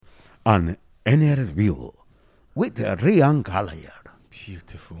An Inner View with Ryan Gallagher.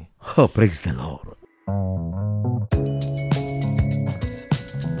 Beautiful. Oh, praise the Lord.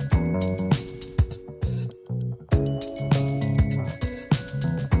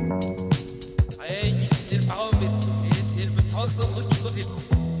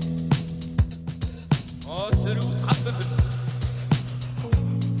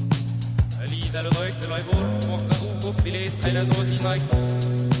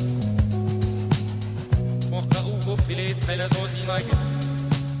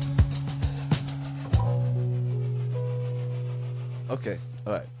 Okay,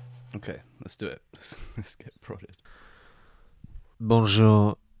 alright. Okay, let's do it. Let's get prodded.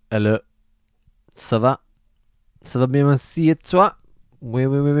 Bonjour, hello. Ça va? Ça va bien, merci, et toi? Oui.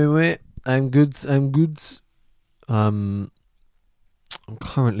 I'm good. I'm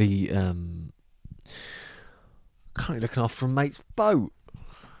currently looking after a mate's boat.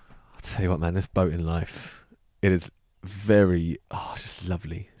 I'll tell you what, man, this boat in life, it is very, just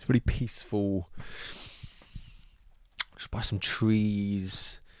lovely. It's really peaceful. Just by some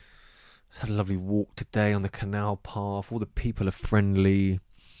trees. Just had a lovely walk today on the canal path. All the people are friendly.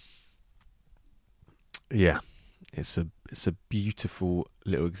 Yeah, it's a beautiful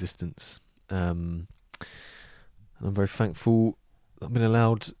little existence. And I'm very thankful that I've been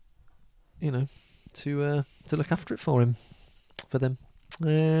allowed, to look after it for them.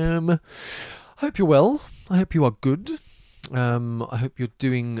 I hope you're well. I hope you are good. I hope you're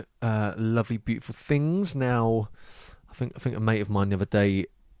doing lovely, beautiful things. Now, I think a mate of mine the other day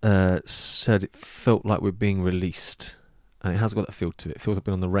said it felt like we're being released, and it has got that feel to it. It feels like we've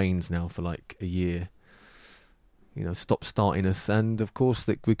been on the reins now for like a year. Stop starting us, and of course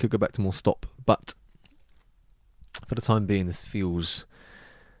that we could go back to more stop. But for the time being, this feels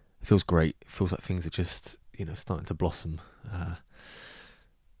great. It feels like things are just starting to blossom. I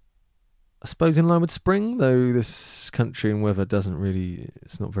suppose in line with spring, though this country and weather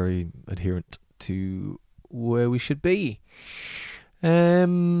it's not very adherent to where we should be. This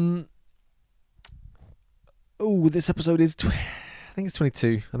episode is, I think it's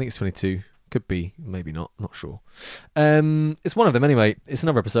 22. Could be, maybe not sure. It's one of them anyway. It's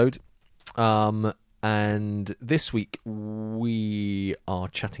another episode. And this week we are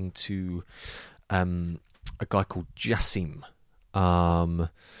chatting to a guy called Jassim,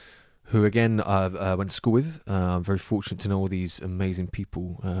 who again I went to school with. I'm very fortunate to know all these amazing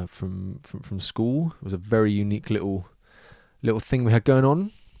people from school. It was a very unique little thing we had going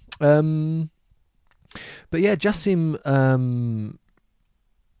on. But yeah, Jassim.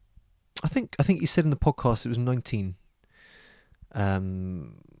 I think you said in the podcast it was 19.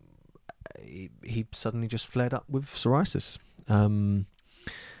 He suddenly just flared up with psoriasis,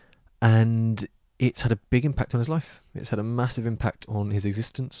 and it's had a big impact on his life. It's had a massive impact on his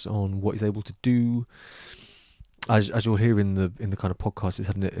existence, on what he's able to do. As you'll hear in the kind of podcast,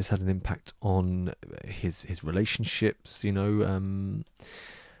 it's had an impact on his relationships, and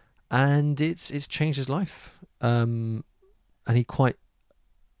it's changed his life. And he quite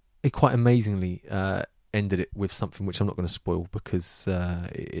amazingly ended it with something which I'm not going to spoil because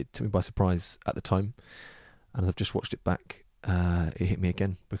it took me by surprise at the time, and as I've just watched it back, it hit me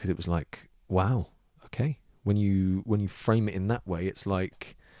again because it was like, wow, okay. When you frame it in that way, it's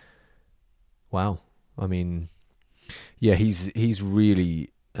like, wow. I mean, yeah, he's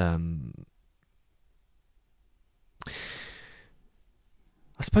really. I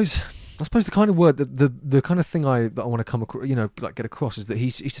suppose the kind of word the kind of thing that I want to come across, get across, is that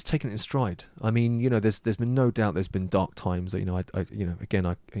he's just taken it in stride. I mean, there's been no doubt there's been dark times that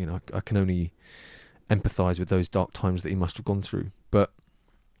I can only empathise with those dark times that he must have gone through. But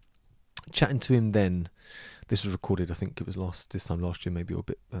chatting to him then, this was recorded, I think it was this time last year, maybe, or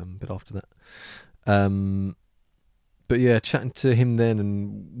a bit after that. But yeah, chatting to him then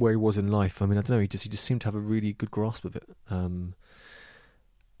and where he was in life. I mean, I don't know. He just seemed to have a really good grasp of it.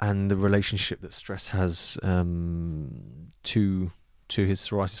 And the relationship that stress has to his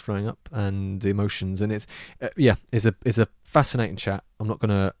psoriasis flaring up and the emotions, and it's a fascinating chat. I'm not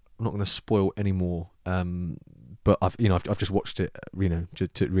gonna spoil any more. But I've just watched it, to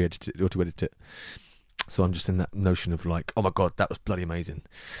re-edit it or to edit it. So I'm just in that notion of like, oh my god, that was bloody amazing.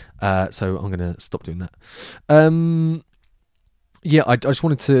 So I'm gonna stop doing that. I just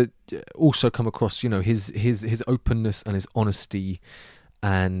wanted to also come across, his openness and his honesty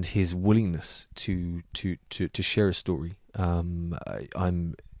and his willingness to share a story.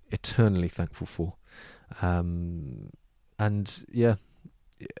 I'm eternally thankful for, and yeah,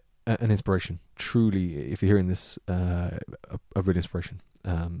 an inspiration. Truly, if you're hearing this, a real inspiration.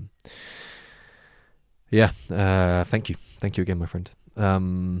 Thank you again, my friend.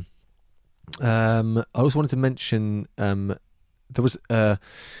 I also wanted to mention there's a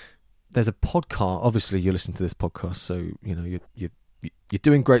podcast. Obviously, you're listening to this podcast, so you know you're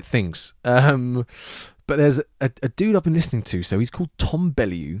doing great things. But there's a dude I've been listening to. So he's called Tom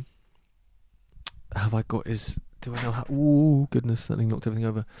Bellew. Have I got his? Do I know how? Oh goodness, that thing knocked everything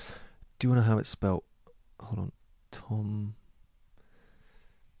over. Do I know how it's spelled? Hold on, Tom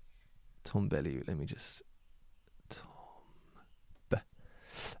Bellew. Let me just.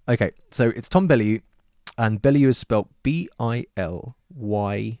 Okay, so it's Tom Bellew, and Bellew is spelled BillyeU.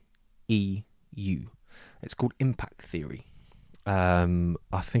 It's called Impact Theory. I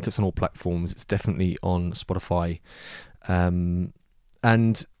think it's on all platforms. It's definitely on Spotify, and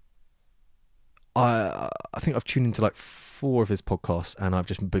I think I've tuned into like 4 of his podcasts, and I've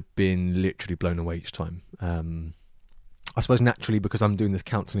just been literally blown away each time. I suppose naturally, because I'm doing this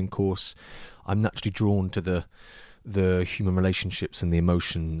counselling course, I'm naturally drawn to the human relationships and the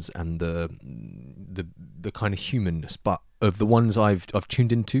emotions and the kind of humanness. But of the ones I've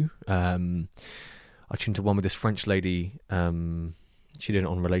tuned into, I tuned to one with this French lady. She did it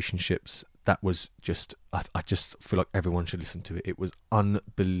on relationships. That was just, I just feel like everyone should listen to it. It was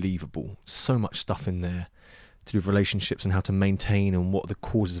unbelievable. So much stuff in there to do with relationships and how to maintain and what are the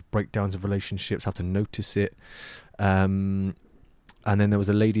causes of breakdowns of relationships, how to notice it. And then there was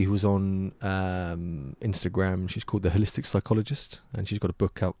a lady who was on Instagram. She's called The Holistic Psychologist, and she's got a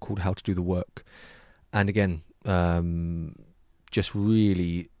book out called How to Do the Work. And again, just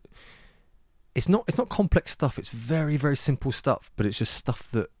really, it's not complex stuff. It's very, very simple stuff, but it's just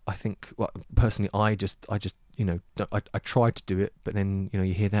stuff that I think, well, personally, I just you know, I tried to do it, but then you know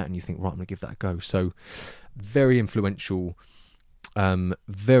you hear that and you think, right, I'm gonna give that a go. So very influential,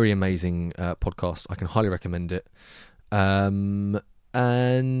 very amazing podcast. I can highly recommend it.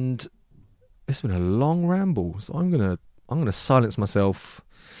 And it's been a long ramble, so I'm gonna silence myself.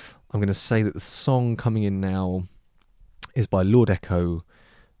 I'm gonna say that the song coming in now is by Lord Echo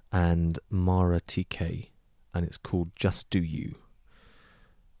and Mara TK, and it's called Just Do You.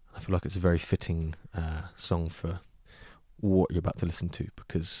 I feel like it's a very fitting song for what you're about to listen to,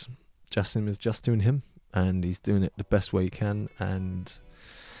 because Justin is just doing him, and he's doing it the best way he can, and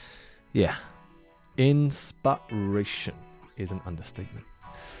yeah, inspiration is an understatement.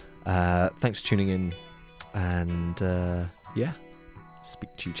 Thanks for tuning in, and yeah,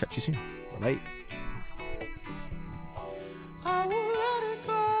 chat to you soon. Bye. I will let it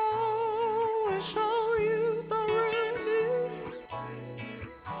go and show you the real me.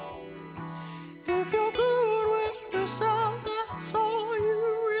 If you're good with yourself, that's all you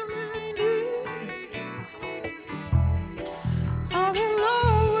really need. I'm in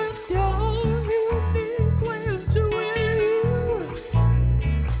love with your unique way of doing you.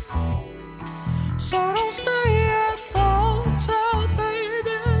 So don't stay at the hotel,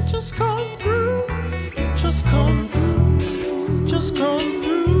 baby. Just come through. Just come through. Just come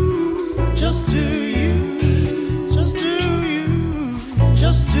through. Just do you. Just do you.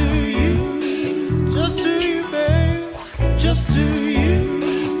 Just do you. Just do you, babe. Just do you.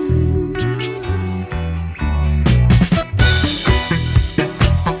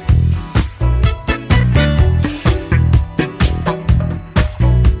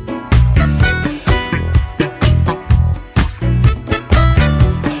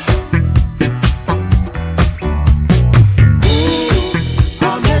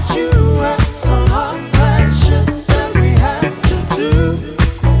 I met you at some hot shit that we had to do.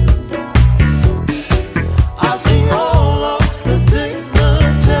 I see all of the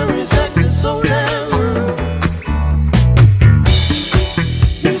dignitaries acting so damn rude.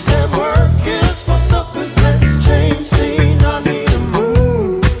 You said work is for suckers, let's change scene, I need a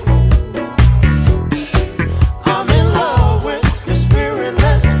move. I'm in love with your spirit,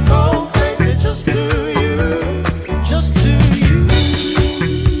 let's go, baby, just do you. Just do you.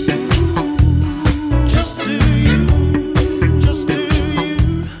 Just do you. Just do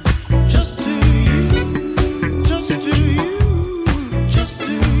you. Just do you. Just do you. Just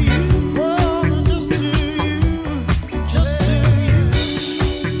do you. Oh, just do you. Just do you.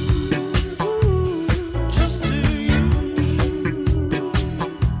 Just do you.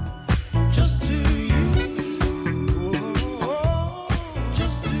 Just do you. Oh,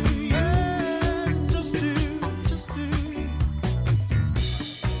 just do you. Just do. Just do you.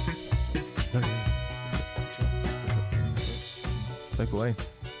 Take away.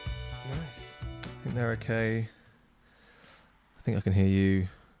 Nice. I think they're okay. I think I can hear you.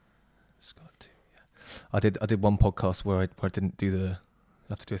 Just got to, yeah. I did one podcast where I didn't do the. I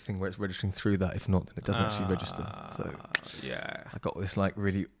have to do a thing where it's registering through that. If not, then it doesn't actually register. So Yeah. I got this like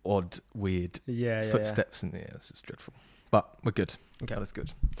really odd, weird Yeah. footsteps in the air. It's dreadful. but we're good. Okay. That is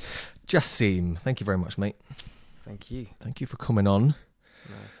good. Jassim, thank you very much, mate. Thank you. Thank you for coming on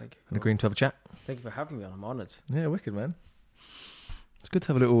No, thank you. and agreeing to have a chat. Thank you for having me on. I'm honoured. Yeah, wicked, man. It's good to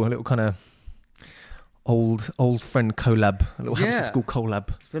have a little kind of old friend collab, a little Yeah. hamster school collab.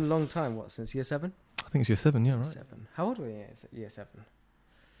 It's been a long time. What, since year 7? I think it's year 7, yeah, right? 7. How old were you in year 7?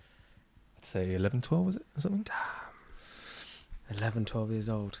 I'd say 11, 12, was it, or something? 11, 12 years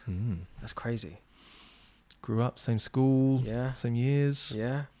old. Mm. That's crazy. Grew up, same school, Yeah. same years.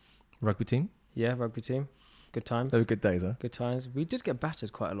 Yeah. Rugby team. Yeah, rugby team. Good times. They were good days, huh? Good times. We did get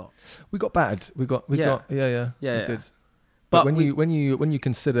battered quite a lot. We got battered. We got. Yeah. Yeah. We Yeah. did. But But we- when you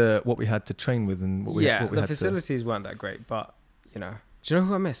consider what we had to train with and what we yeah, what we the had facilities weren't that great, but, you know. Do you know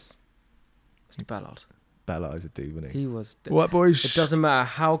who I miss? Mr. Ballard. to battle, as a dude, wasn't he? He was... What boys? It doesn't matter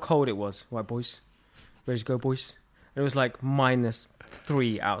how cold it was. Right, boys? Ready to go, boys? And it was like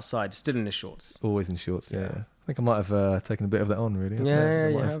 -3 outside, still in the shorts. Always in shorts. Yeah. Yeah. I think I might have taken a bit of that on, really. I don't know. Yeah, I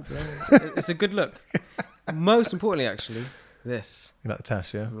you might have. Yeah. It's a good look. Most importantly, actually, this. You like the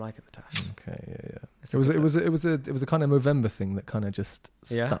tash, yeah? I'm liking the tash. Okay, yeah. It's It a was good look. it was a kind of Movember thing that kind of just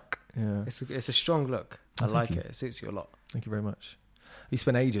Yeah? stuck. Yeah. It's a strong look. I Oh, thank like you. it. It suits you a lot. Thank you very much. You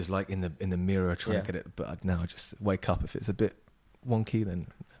spent ages like in the mirror trying Yeah. to get it, but I'd now just wake up. If it's a bit wonky, then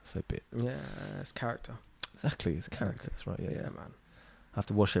so be it. Yeah, it's character. Exactly, it's characters, right? Yeah, yeah. man. I have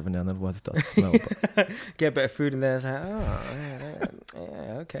to wash it every now and then, otherwise it doesn't smell. But Get a bit of food in there. It's like,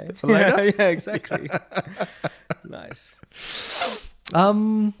 yeah, okay. for later? yeah, exactly. Nice.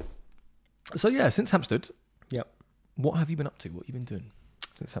 So yeah, since Hampstead, Yep. what have you been up to? What have you been doing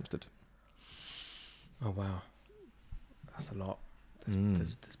since Hampstead? Oh wow, that's a lot. Mm.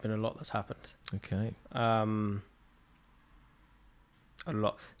 There's been a lot that's happened. Okay. A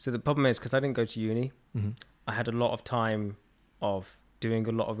lot. So the problem is because I didn't go to uni, Mm-hmm. I had a lot of time of doing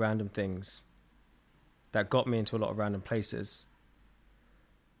a lot of random things that got me into a lot of random places.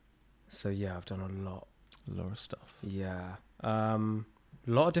 So yeah, I've done a lot. A lot of stuff. Yeah. A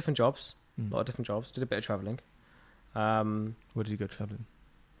lot of different jobs. Mm. A lot of different jobs. Did a bit of traveling. Where did you go traveling?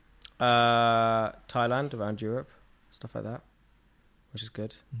 Thailand, around Europe, stuff like that, which is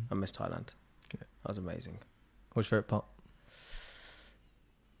good. Mm. I miss Thailand. Yeah. That was amazing. What's your favourite part?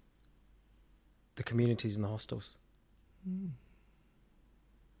 The communities and the hostels. Mm.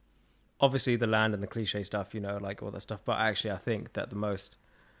 Obviously the land and the cliche stuff, like all that stuff. But actually, I think that the most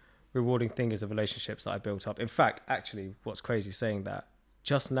rewarding thing is the relationships that I built up. In fact, actually, what's crazy saying that,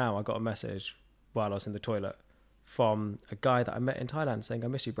 just now I got a message while I was in the toilet from a guy that I met in Thailand saying, I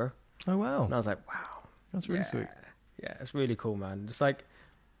miss you, bro. Oh wow, And I was like, wow. that's really sweet. Yeah, it's really cool, man. It's like,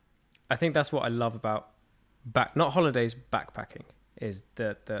 I think that's what I love about not holidays, backpacking, is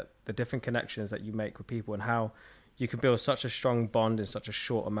the different connections that you make with people and how you can build such a strong bond in such a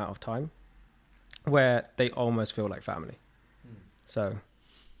short amount of time where they almost feel like family. So,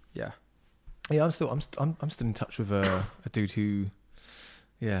 yeah. Yeah, I'm still in touch with a dude who,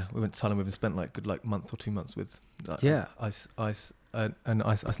 yeah, we went to Thailand with and spent like good month or 2 months with. Yeah. An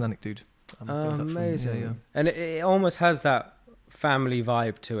Icelandic dude. I'm still in touch with him. Amazing. Yeah. And it almost has that family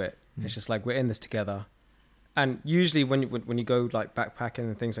vibe to it. Mm. It's just like, we're in this together. And usually when you go like backpacking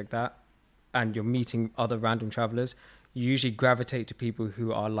and things like that, and you're meeting other random travelers, you usually gravitate to people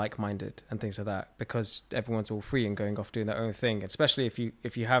who are like-minded and things like that, because everyone's all free and going off doing their own thing. Especially if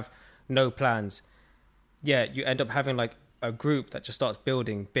you have no plans, yeah, you end up having like a group that just starts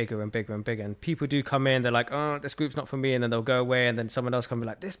building bigger and bigger and bigger. And people do come in, they're like, oh, this group's not for me, and then they'll go away, and then someone else come be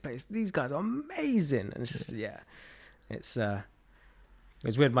like, this place, these guys are amazing. And it's just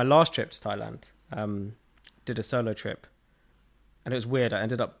it's weird. My last trip to Thailand, did a solo trip, and it was weird. I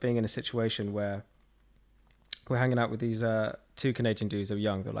ended up being in a situation where we're hanging out with these 2 Canadian dudes. They were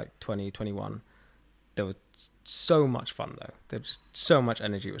young, they were like 20, 21. They were so much fun though. They were just so much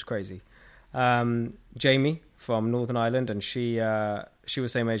energy. It was crazy. Jamie from Northern Ireland, and she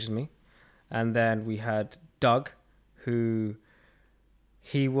was same age as me. And then we had Doug, who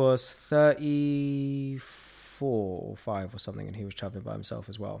he was 34 or 5 or something, and he was traveling by himself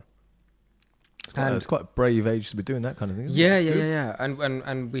as well. It's quite a brave age to be doing that kind of thing. Isn't Yeah, it? It's yeah, good. yeah.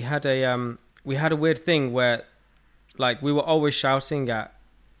 And we had a weird thing where, like, we were always shouting at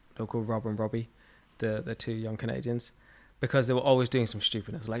local Rob and Robbie, the 2 young Canadians, because they were always doing some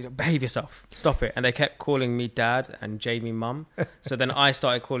stupidness, like, behave yourself, stop it. And they kept calling me dad and Jamie mum. So then I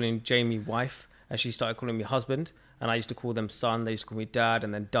started calling Jamie wife, and she started calling me husband. And I used to call them son. They used to call me dad.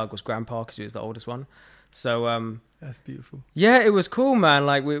 And then Doug was grandpa because he was the oldest one. So That's beautiful. yeah, it was cool, man.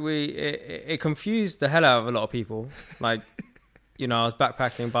 Like it confused the hell out of a lot of people. Like, I was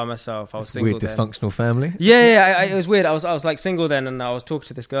backpacking by myself. I was single. Weird then. dysfunctional family. Yeah, it was weird. I was like single then, and I was talking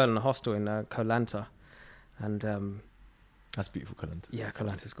to this girl in a hostel in Koh Lanta, and That's beautiful, Koh Lanta. Yeah, Koh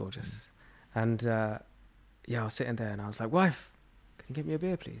Lanta's gorgeous. And I was sitting there and I was like, wife, can you get me a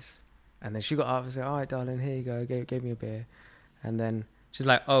beer, please? And then she got up and said, all right, darling, here you go. Gave me a beer. And then she's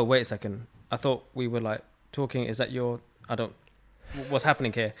like, oh, wait a second. I thought we were like talking. Is that what's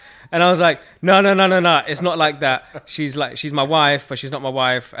happening here? And I was like, no. It's not like that. She's my wife, but she's not my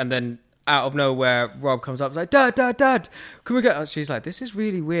wife. And then out of nowhere, Rob comes up and is like, Dad, can we go? She's like, this is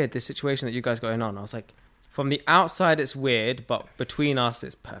really weird, this situation that you guys got going on. I was like, from the outside, it's weird, but between us,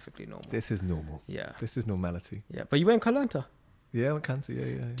 it's perfectly normal. This is normal. Yeah. This is normality. Yeah, but you went Koh Lanta. Yeah, Koh Lanta,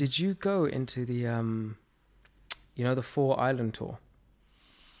 yeah. Did you go into the, the 4 Island tour?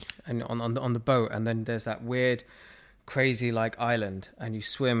 And on the boat, and then there's that weird, crazy like island, and you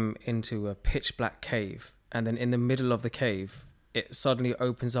swim into a pitch black cave, and then in the middle of the cave, it suddenly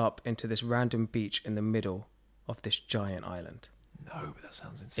opens up into this random beach in the middle of this giant island. No, but that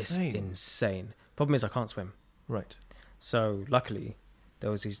sounds insane. It's insane. Problem is, I can't swim. Right. So luckily, there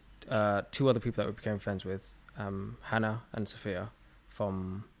was these 2 other people that we became friends with, Hannah and Sophia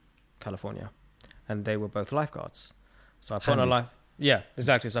from California, and they were both lifeguards. So I put on a life. Yeah,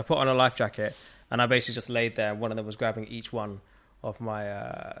 exactly. So I put on a life jacket, and I basically just laid there. One of them was grabbing each one of my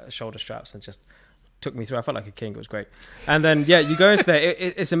shoulder straps and just took me through. I felt like a king. It was great. And then you go into there.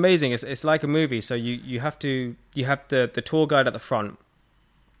 It's amazing. It's like a movie. So you have the tour guide at the front,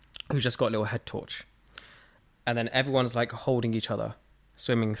 who's just got a little head torch, and then everyone's like holding each other,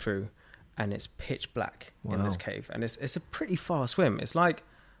 swimming through, and it's pitch black in this cave, and it's a pretty far swim. It's like,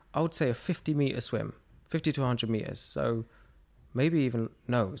 I would say, a 50-meter swim, 50 to 100 meters. So maybe even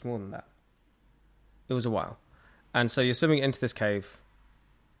no, it was more than that. It was a while, and so you're swimming into this cave,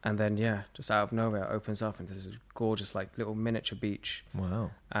 and then just out of nowhere it opens up into this gorgeous like little miniature beach.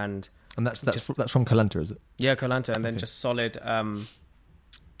 Wow. And that's from Koh Lanta, is it? Yeah, Koh Lanta, and then just solid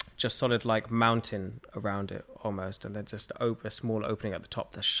like mountain around it almost, and then just a small opening at the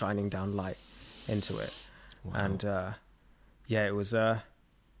top that's shining down light into it. Wow. And it was an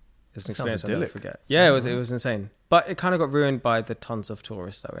experience I'll never forget. Yeah, it was insane, but it kind of got ruined by the tons of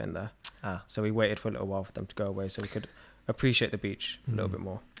tourists that were in there. So we waited for a little while for them to go away so we could appreciate the beach a little bit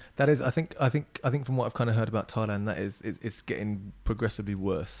more. That is, I think from what I've kind of heard about Thailand, that is, it's getting progressively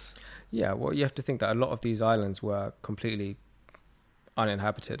worse. Yeah, well, you have to think that a lot of these islands were completely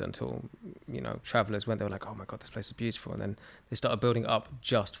uninhabited until travelers went. They were like, oh my god, this place is beautiful, and then they started building up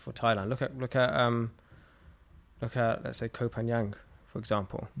just for Thailand. Look at let's say Koh Phangan, for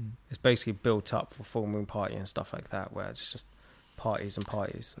example. It's basically built up for full moon party and stuff like that, where it's just parties and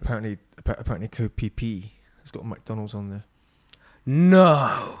parties. Apparently Koh Phi Phi has got McDonald's on there.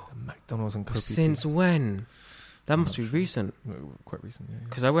 No, McDonald's and Koh Phi Phi. Since when? That must be recent. Quite recent, yeah.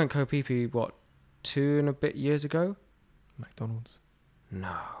 Because I went Koh Phi Phi 2 and a bit years ago. McDonald's.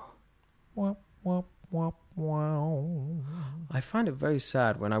 No. Wop, wop, wop, wow. I find it very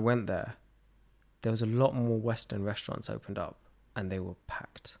sad when I went there. There was a lot more Western restaurants opened up, and they were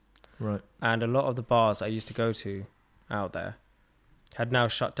packed. Right. And a lot of the bars I used to go to out there had now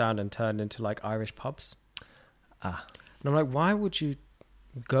shut down and turned into like Irish pubs. And I'm like, why would you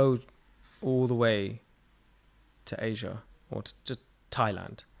go all the way to Asia or to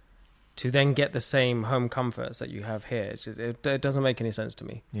Thailand to then get the same home comforts that you have here? It doesn't make any sense to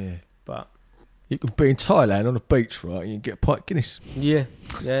me. Yeah. But you can be in Thailand on a beach, right? And you get a pint Guinness. Yeah,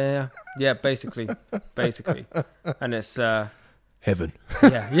 basically. And it's heaven.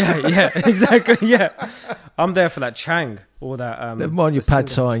 Yeah, exactly. Yeah, I'm there for that Chang or that. Never mind your pad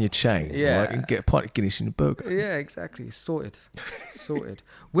thai and your Chang. Yeah, right? You can get a pint of Guinness in a burger. Yeah, exactly. Sorted.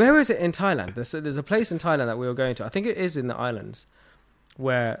 Where is it in Thailand? There's a place in Thailand that we were going to. I think it is in the islands,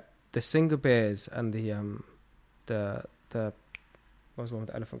 where the Singer beers and the what was the one with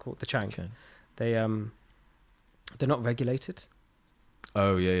the elephant called? The Chang. They're not regulated.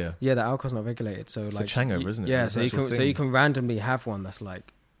 Oh yeah. Yeah, the alcohol's not regulated, so it's like a hangover, isn't it? Yeah, so you can randomly have one that's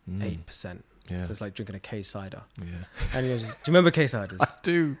like 8%. Yeah, so it's like drinking a K cider. Yeah, and do you remember K ciders? I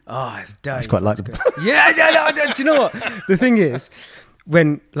do. Oh, it's dirty. I quite like them. Yeah. Do you know what? The thing is,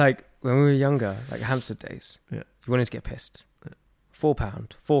 when we were younger, like Hampstead days, you wanted to get pissed.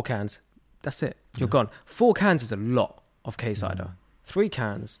 £4, 4 cans, that's it. You're gone. 4 cans is a lot of K cider. 3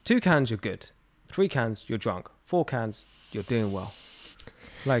 cans, 2 cans, you're good. 3 cans, you're drunk. 4 cans, you're doing well.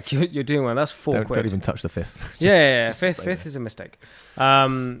 Like you're doing well. That's £4. Don't even touch the fifth. Yeah. Fifth is a mistake.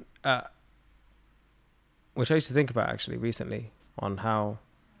 Which I used to think about actually recently on how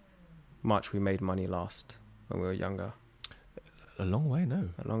much we made money last when we were younger. A long way, no.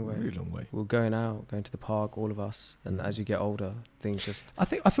 A long way. Really long way. We were going to the park, all of us, and as you get older, things just. I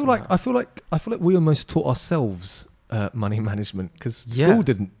feel like we almost taught ourselves money management because Yeah. school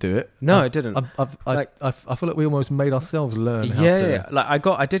didn't do it. No, it didn't. I feel like we almost made ourselves learn how Yeah, to. yeah. Like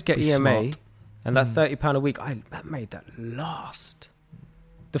I did get be EMA, smart. and that £30 a week, that made that last.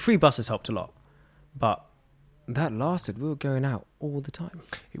 The free buses helped a lot, but that lasted. We were going out all the time.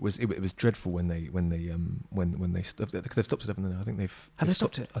 It was dreadful when they stopped because they've stopped it, haven't they? I think they've Have they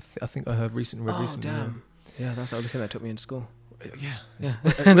stopped it? I think I heard recently. Oh damn! Yeah, that's the only thing that took me into school. Yeah, Yeah.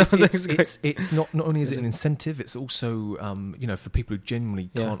 it's not only is it an incentive, it's also for people who genuinely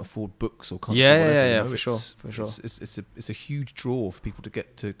Yeah. can't afford books or can't. Yeah, afford whatever, yeah, you know, for sure, it's- for sure. It's a huge draw for people to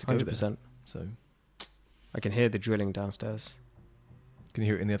get to go there. 100%. So I can hear the drilling downstairs. can you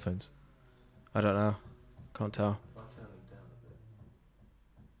hear it in the headphones? I don't know. Can't tell.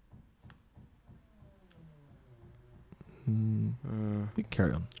 We can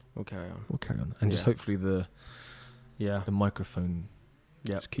carry on. We'll carry on. We'll carry on, and just Yeah. hopefully the Yeah. microphone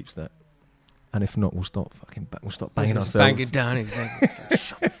Yep. just keeps that. And if not, we'll start banging Just ourselves. Bang it down. Exactly. It's like,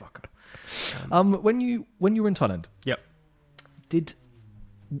 shut the fuck up. When you were in Thailand, Yep.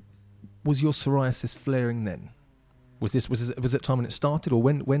 was your psoriasis flaring then? Was it time when it started, or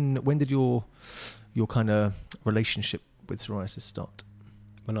when did your kind of relationship with psoriasis start?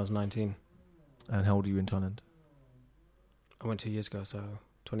 When I was 19, And how old are you in Thailand? I went 2 years ago, so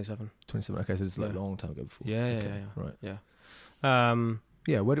 27. 27. Okay, so it's like a Yeah. long time ago before. Yeah, yeah, Okay, yeah. right. Yeah.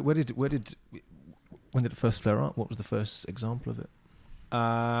 Yeah. When did it first flare up? What was the first example of it?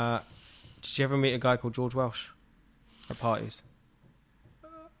 Did you ever meet a guy called George Welsh at parties?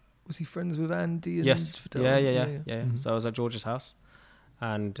 Was he friends with Andy? And Yes. Fidel? Yeah. Mhm. So I was at George's house,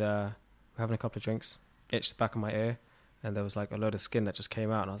 and we're having a couple of drinks. Itched the back of my ear, and there was like a load of skin that just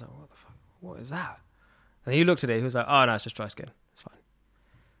came out, and I was like, "What the fuck? What is that?" And he looked at it. He was like, "Oh no, it's just dry skin. It's fine."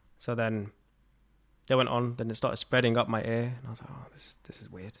 So then they went on. Then it started spreading up my ear, and I was like, "Oh, this is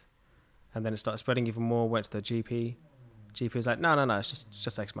weird." And then it started spreading even more. Went to the GP. GP was like, "No, it's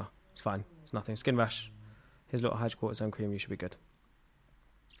just eczema. It's fine. It's nothing. Skin rash. Here's a little hydrocortisone cream. You should be good."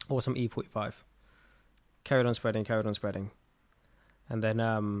 Or some E45. Carried on spreading. And then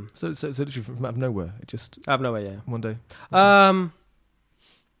So literally from out of nowhere, it just out of nowhere, yeah. one day.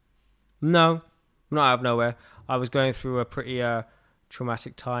 No, not out of nowhere. I was going through a pretty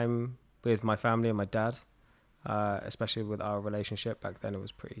traumatic time with my family and my dad, especially with our relationship. Back then, it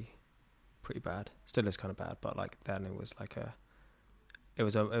was pretty bad. Still is kind of bad, but like then it was like it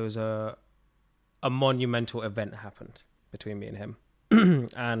was a monumental event happened between me and him,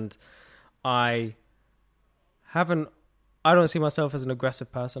 and I don't see myself as an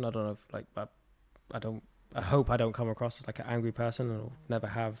aggressive person. I don't know if I hope I don't come across as like an angry person, and I'll never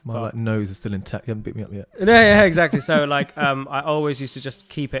have. My like nose is still intact. You haven't picked me up yet. Yeah, exactly. So like, I always used to just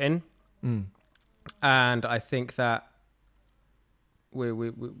keep it in, and I think that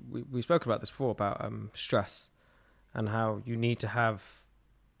we spoke about this before about stress and how you need to have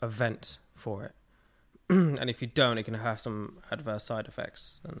a vent for it, and if you don't, it can have some adverse side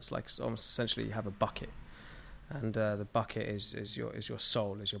effects. And it's like almost essentially you have a bucket, and the bucket is your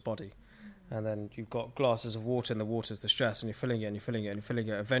soul, is your body. And then you've got glasses of water, and the water is the stress, and you're filling it, and you're filling it, and you're filling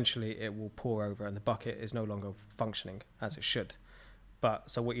it. Eventually, it will pour over, and the bucket is no longer functioning as it should.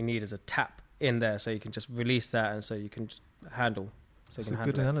 So what you need is a tap in there, so you can just release that, and so you can just handle. So It's you a can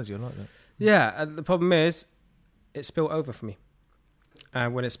good handle it. analogy. I like that. Yeah, and the problem is, it spilled over for me.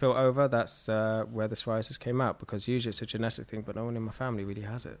 And when it spilled over, that's where the psoriasis came out, because usually it's a genetic thing, but no one in my family really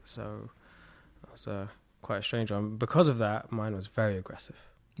has it. So it was quite a strange one. Because of that, mine was very aggressive.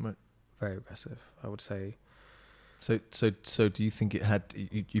 Right. Very aggressive, I would say. So do you think it had?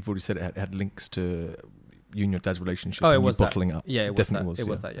 You've already said it had links to you and your dad's relationship. Oh, it and you was that. bottling up. Yeah, it definitely was that. was.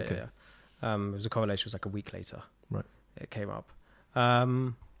 It was that. Yeah, Okay. yeah. It was a correlation. It was like a week later. Right. It came up.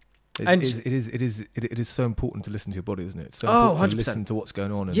 It is so important to listen to your body, isn't it? It's so Oh, important to 100%. listen to what's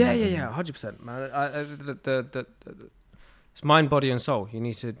going on. And, Yeah, 100%, man. It's mind, body, and soul. You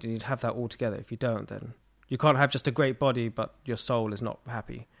need to have that all together. If you don't, then you can't have just a great body, but your soul is not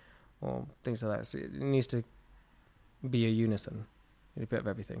happy, or things like that. So it needs to be a unison, a bit of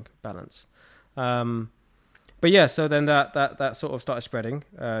everything, balance. But yeah, so then that sort of started spreading.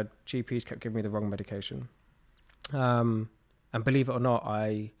 GPs kept giving me the wrong medication, and believe it or not,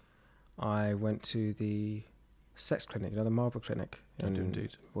 I went to the sex clinic, the Marlborough Clinic. I do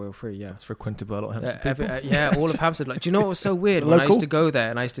indeed. Royal Free, yeah. It's frequented by a lot of Hampstead people. Yeah, all of Hampstead. Like, do you know what was so weird? When I used to go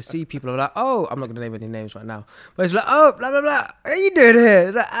there and I used to see people who were like, "Oh, I'm not going to name any names right now," but it's like, "Oh, blah blah blah, what are you doing here?"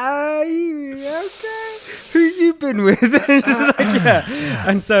 It's like, "Are you okay? Who you been with?" And it's just like, yeah.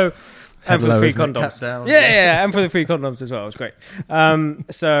 And so, and for the free condoms, yeah, and for the free condoms as well. It was great.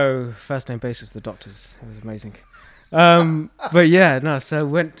 So first name basis with the doctors. It was amazing. But yeah, no. So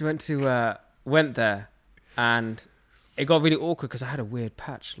went there, and it got really awkward because I had a weird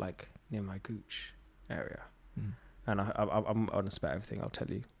patch like near my gooch area, and I'm honest about everything. I'll tell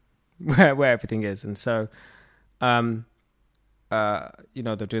you where everything is, and so, they're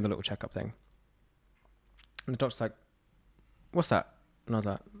doing the little checkup thing, and the doctor's like, "What's that?" And I was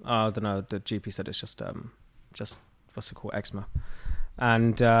like, "Oh, I don't know." The GP said it's just what's it called, eczema,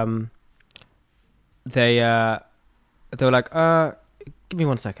 and they were like, "Give me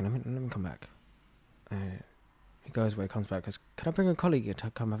 1 second. Let me come back." He goes away, comes back, goes, "Can I bring a colleague in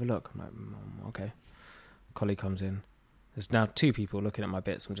to come have a look?" I'm like, "Okay." A colleague comes in. There's now 2 people looking at my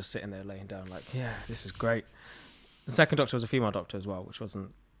bits. I'm just sitting there laying down like, yeah, this is great. The second doctor was a female doctor as well, which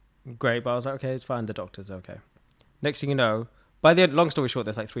wasn't great, but I was like, okay, it's fine. The doctor's okay. Next thing you know, by the end, long story short,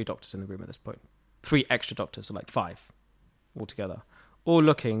 there's like 3 doctors in the room at this point. 3 extra doctors, so like 5 altogether. All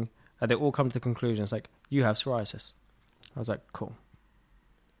looking, and they all come to the conclusion, it's like, you have psoriasis. I was like, cool.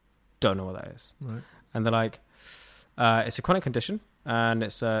 Don't know what that is. Right. And they're like, it's a chronic condition, and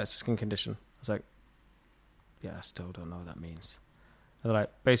it's a skin condition. I was like, yeah, I still don't know what that means. And they're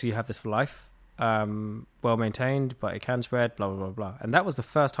like, basically, you have this for life, well maintained, but it can spread, blah, blah, blah, blah. And that was the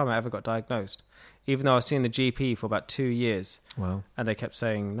first time I ever got diagnosed, even though I was seeing the GP for about 2 years. Wow. And they kept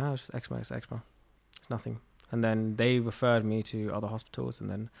saying, no, it's just eczema, it's eczema. It's nothing. And then they referred me to other hospitals, and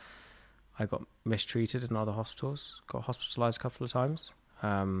then I got mistreated in other hospitals, got hospitalized a couple of times.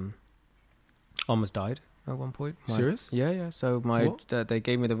 Almost died at one point. Serious? Yeah. So they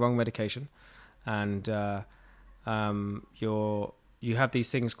gave me the wrong medication, and you have these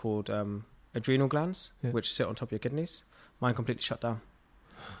things called adrenal glands, which sit on top of your kidneys. Mine completely shut down.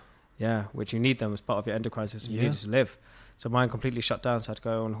 Yeah, which you need them as part of your endocrine system. You need it to live. So mine completely shut down, so I had to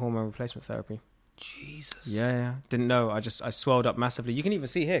go on hormone replacement therapy. Jesus. Yeah. Didn't know. I swelled up massively. You can even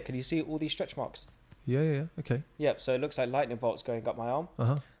see here. Can you see all these stretch marks? Yeah. Okay. Yep. So it looks like lightning bolts going up my arm.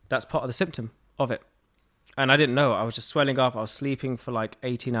 Uh-huh. That's part of the symptom of it. And I didn't know. I was just swelling up. I was sleeping for like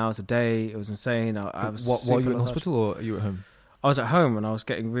 18 hours a day. It was insane. I was While you were in lethargic. hospital, or are you at home? I was at home, and I was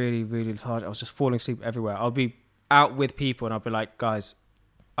getting really, really lethargic. I was just falling asleep everywhere. I'll be out with people, and I'll be like, guys,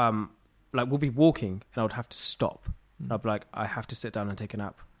 we'll be walking, and I would have to stop. And I'd be like, I have to sit down and take a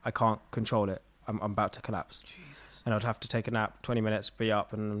nap. I can't control it. I'm about to collapse. Jesus. And I'd have to take a nap, 20 minutes, be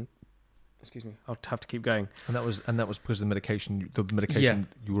up, and I'd have to keep going. And that was because of the medication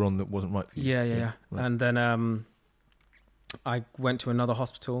you were on that wasn't right for you. Yeah. Right. And then I went to another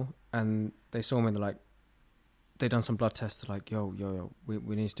hospital, and they saw me, and they're like, they done some blood tests. They're like, yo,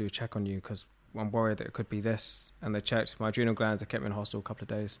 we need to do a check on you because I'm worried that it could be this. And they checked my adrenal glands. They kept me in hospital a couple of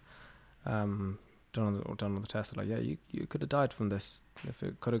days. Done on the test. They're like, yeah, you could have died from this if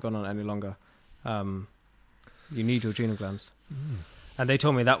it could have gone on any longer. You need your adrenal glands. And they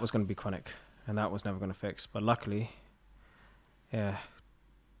told me that was going to be chronic, and that was never going to fix. But luckily, it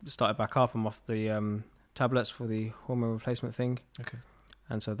started back up. I'm off the tablets for the hormone replacement thing. Okay.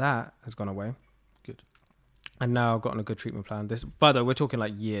 And so that has gone away. Good. And now I've gotten a good treatment plan. This, by the way, we're talking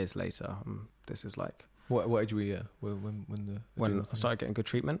like years later. This is like what age were you? When I started getting good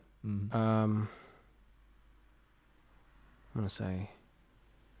treatment. Mm-hmm. I'm gonna say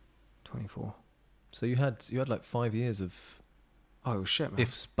 24. So you had like 5 years of shit, man.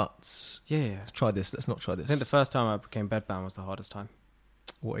 ifs, buts. Yeah. Let's try this. Let's not try this. I think the first time I became bedbound was the hardest time.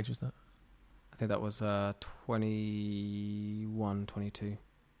 What age was that? I think that was 21, 22.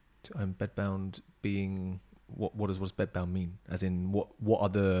 And bedbound being what does bedbound mean? As in what are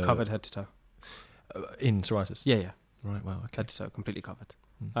the covered head to toe in psoriasis? Yeah. Right. Wow. Okay. Head to toe, completely covered.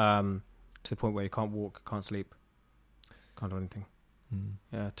 To the point where you can't walk, can't sleep, can't do anything.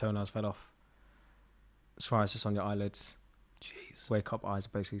 Yeah, toenails fell off. Psoriasis on your eyelids. Jeez. Wake up, eyes are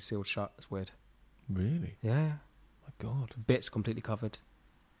basically sealed shut. It's weird. Really? Yeah. My God. Bits completely covered.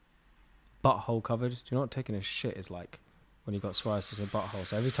 Butthole covered. Do you know what taking a shit is like when you've got psoriasis in your butthole?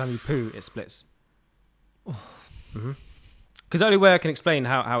 So every time you poo, it splits. Because the only way I can explain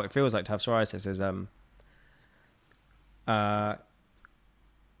how it feels like to have psoriasis is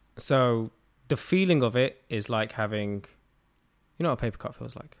so the feeling of it is like having, you know what a paper cut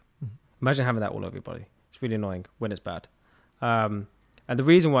feels like? Imagine having that all over your body. It's really annoying when it's bad. And the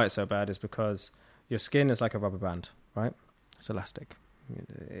reason why it's so bad is because your skin is like a rubber band, right? It's elastic.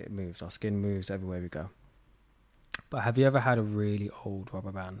 It moves. Our skin moves everywhere we go. But have you ever had a really old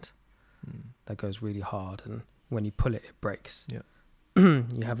rubber band that goes really hard, and when you pull it, it breaks? Yeah.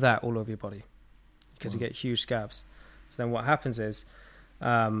 You have that all over your body because you get huge scabs. So then what happens is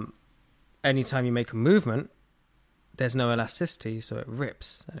anytime you make a movement, there's no elasticity, so it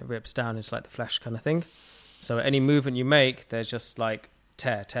rips, and it rips down into like the flesh kind of thing. So any movement you make, there's just like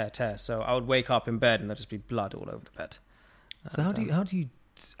tear. So I would wake up in bed and there'd just be blood all over the bed. So how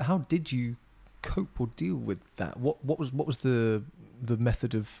did you cope or deal with that? What was the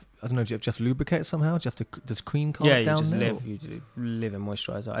method of, I don't know, do you have to lubricate it somehow? Do you have to, does cream calm Yeah, it you down just there? live. You live in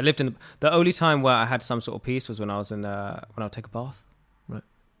moisturizer. I lived in the only time where I had some sort of peace was when I was in when I would take a bath. Right.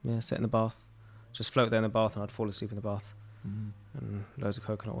 Yeah, sit in the bath, just float there in the bath, and I'd fall asleep in the bath. Mm. And loads of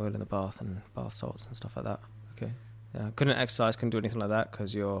coconut oil in the bath and bath salts and stuff like that. Okay. Yeah, couldn't exercise, couldn't do anything like that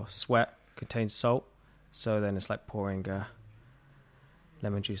because your sweat contains salt. So then it's like pouring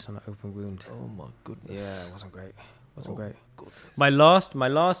lemon juice on an open wound. Oh my goodness. Yeah, it wasn't great. Wasn't great. Goodness. My last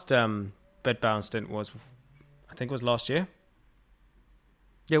bedbound stint was, I think it was last year.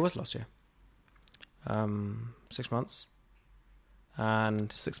 Yeah, it was last year. 6 months. And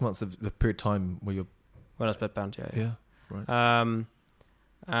 6 months of the period of time where you're... when I was bedbound, yeah. Right.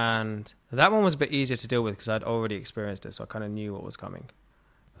 And that one was a bit easier to deal with because I'd already experienced it, so I kind of knew what was coming.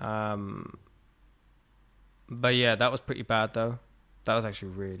 But yeah, that was pretty bad though. That was actually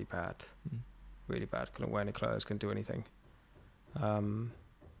really bad. Really bad. Couldn't wear any clothes, couldn't do anything. And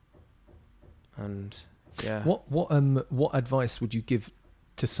yeah. What advice would you give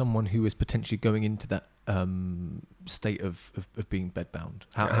to someone who is potentially going into that state of being bedbound?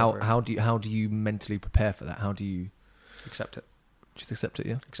 How do you mentally prepare for that? How do you Accept it. just accept it?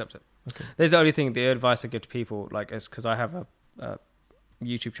 Yeah. Accept it. Okay. There's the only thing, the advice I give to people, like, is because I have a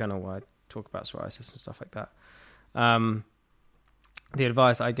YouTube channel where I talk about psoriasis and stuff like that. The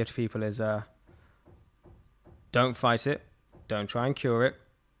advice I give to people is don't fight it. Don't try and cure it.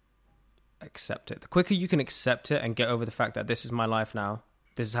 Accept it. The quicker you can accept it and get over the fact that this is my life now,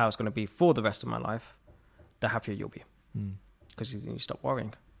 this is how it's going to be for the rest of my life, the happier you'll be. Because you stop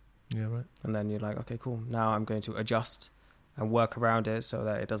worrying. Yeah, right. And then you're like, okay, cool. Now I'm going to adjust and work around it so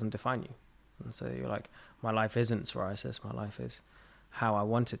that it doesn't define you. And so you're like, my life isn't psoriasis. My life is how I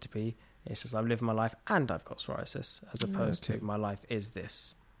want it to be. It's just I'm living my life and I've got psoriasis, as opposed to my life is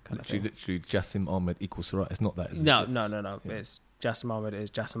this kind of thing. Literally, Jassim Ahmed equals psoriasis. It's not that, is it? No. Yeah. It's Jassim Ahmed is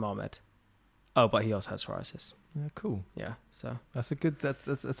Jassim Ahmed. Oh, but he also has psoriasis. Yeah, cool. Yeah, so That's a good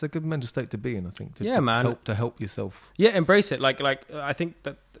that's a good mental state to be in, I think. Man. To help yourself. yeah, embrace it. Like I think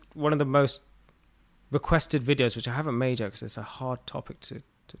that one of the most requested videos, which I haven't made yet because it's a hard topic to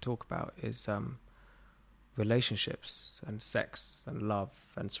talk about, is relationships and sex and love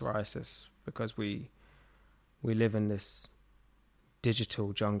and psoriasis, because we live in this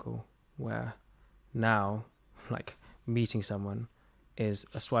digital jungle where now, like, meeting someone is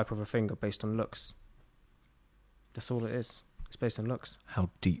a swipe of a finger based on looks. That's all it is. It's based on looks. How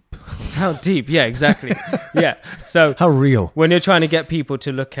deep. How deep? Yeah, exactly. Yeah. So How real. when you're trying to get people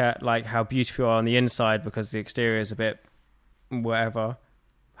to look at like how beautiful you are on the inside because the exterior is a bit whatever,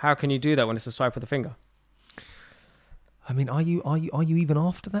 how can you do that when it's a swipe of the finger? I mean, are you even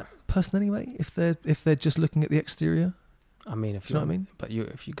after that person anyway? If they're just looking at the exterior? I mean, if Do you know what I mean? But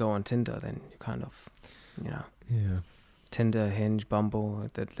if you go on Tinder, then you kind of, Yeah. Tinder, Hinge, Bumble,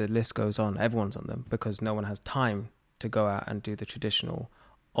 the list goes on. Everyone's on them because no one has time to go out and do the traditional,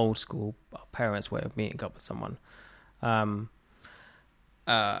 old school parents' way of meeting up with someone.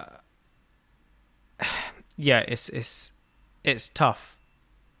 Yeah, it's tough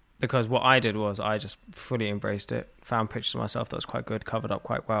because what I did was I just fully embraced it. Found pictures of myself that was quite good, covered up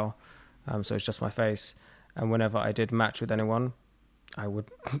quite well. So it's just my face. And whenever I did match with anyone, I would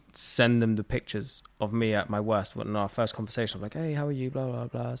send them the pictures of me at my worst. In our first conversation, I'm like, hey, how are you? Blah, blah,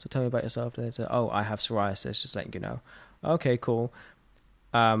 blah. So tell me about yourself. They say, oh, I have psoriasis, just letting you know. Okay, cool.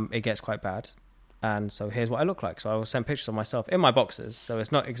 It gets quite bad. And so here's what I look like. So I will send pictures of myself in my boxers. So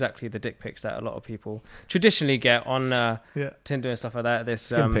it's not exactly the dick pics that a lot of people traditionally get on Tinder and stuff like that. This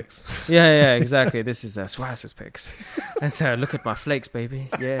Skin pics. Yeah, exactly. This is psoriasis pics. And so look at my flakes, baby.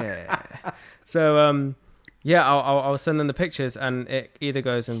 Yeah. So, yeah, I'll send them the pictures, and it either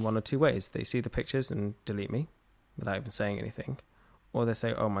goes in one or two ways. They see the pictures and delete me without even saying anything, or they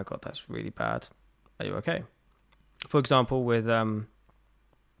say, "Oh my god, that's really bad. Are you okay?" For example, with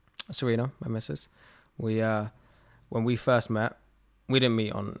Serena, my missus, when we first met, we didn't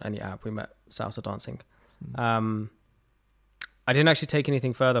meet on any app. We met salsa dancing. I didn't actually take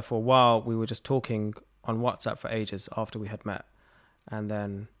anything further for a while. We were just talking on WhatsApp for ages after we had met, and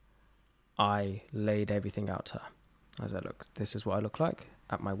then I laid everything out to her. I said, look, this is what I look like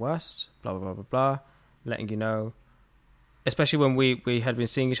at my worst, blah, blah, blah, blah, blah, letting you know, especially when we had been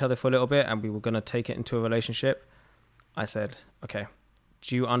seeing each other for a little bit and we were going to take it into a relationship. I said, okay,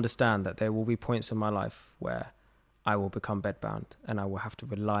 do you understand that there will be points in my life where I will become bedbound and I will have to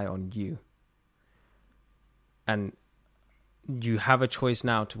rely on you? And you have a choice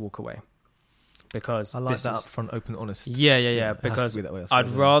now to walk away. Because I like that upfront, open, honest. Yeah. It has Because to be that way, I I'd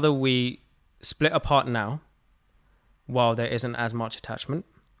suppose, rather we split apart now while there isn't as much attachment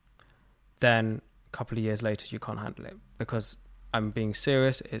then a couple of years later you can't handle it because I'm being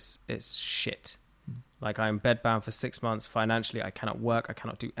serious. It's shit. Like I'm bedbound for 6 months financially. I cannot work. I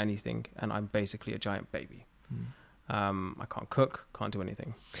cannot do anything, and I'm basically a giant baby. I can't cook. Can't do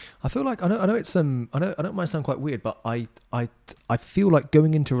anything. I feel like I know it's I know it might sound quite weird, but I feel like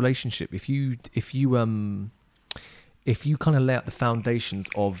going into a relationship, if you kind of lay out the foundations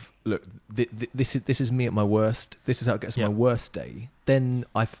of, look, this is me at my worst. This is how it gets to my worst day. Then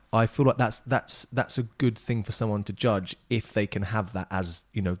I feel like that's a good thing for someone to judge if they can have that as,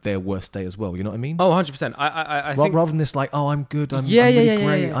 you know, their worst day as well. You know what I mean? Oh, 100%. I think rather than this like, oh, I'm good. I'm really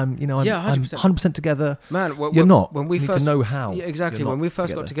great. Yeah. I'm 100%. 100% together. Man, you're not. When we you first need to know how. Yeah, exactly. you're When not we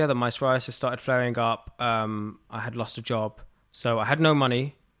first got together, my psoriasis started flaring up. I had lost a job, so I had no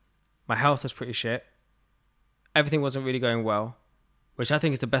money. My health was pretty shit. Everything wasn't really going well, which I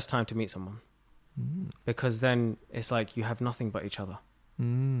think is the best time to meet someone. Because then it's like you have nothing but each other.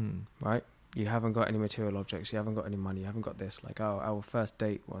 Right? You haven't got any material objects. You haven't got any money. You haven't got this. Like our first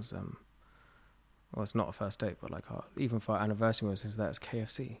date was it's not a first date, but like even for our anniversary was that's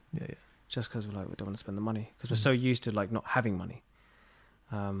KFC. Yeah. Just because we don't want to spend the money because we're so used to like not having money.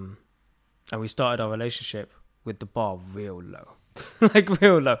 And we started our relationship with the bar real low. Like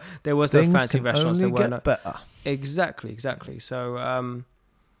real low. There was no fancy restaurants. There were no better. Exactly. So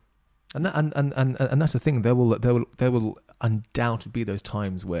and that's the thing. There will undoubtedly be those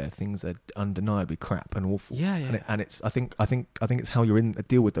times where things are undeniably crap and awful. Yeah. And it's I think it's how you're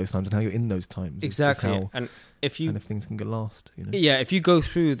deal with those times and how you're in those times. Exactly. Is how, and if things can get lost, you know. Yeah, if you go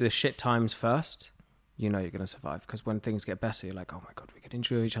through the shit times first, you know you're gonna survive. Because when things get better, you're like, oh my god, we can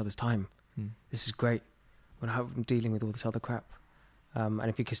enjoy each other's time. This is great. We're not dealing with all this other crap. And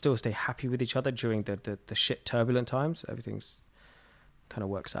if you can still stay happy with each other during the shit turbulent times, everything's kind of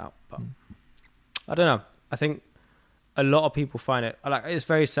works out. But I don't know. I think a lot of people find it like it's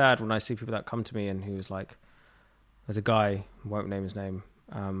very sad when I see people that come to me and who's like, there's a guy, won't name his name.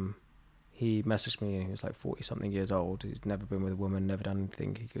 He messaged me and he was like 40 something years old. He's never been with a woman, never done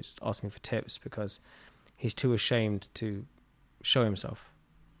anything. He was asking me for tips because he's too ashamed to show himself.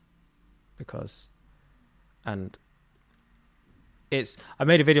 I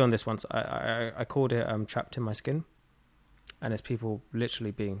made a video on this once. I called it Trapped in My Skin. And it's people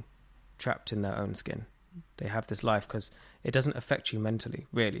literally being trapped in their own skin. They have this life because it doesn't affect you mentally,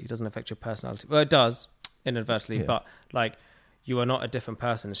 really. It doesn't affect your personality. Well, it does, inadvertently, but like you are not a different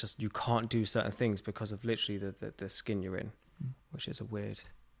person. It's just you can't do certain things because of literally the skin you're in, which is a weird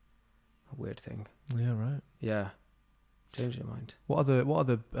thing. Yeah, right. Yeah. Change your mind. What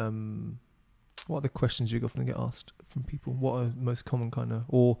other questions you often get asked from people? What are the most common kind of,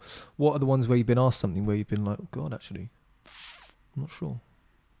 or what are the ones where you've been asked something where you've been like, oh God, actually, I'm not sure.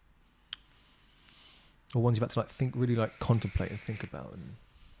 Or ones you've had to like think, really like contemplate and think about. And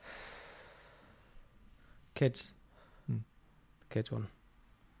kids. The kids one.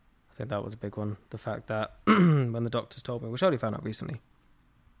 I think that was a big one. The fact that when the doctors told me, which I only found out recently,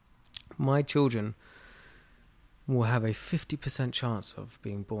 my children will have a 50% chance of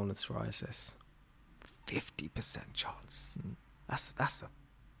being born with psoriasis. 50% chance. That's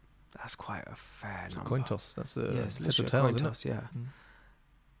quite a fair number. Coin toss. That's it's heads or literally a tails, coin isn't toss, yeah.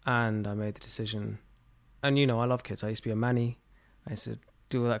 And I made the decision. And you know, I love kids. I used to be a manny. I used to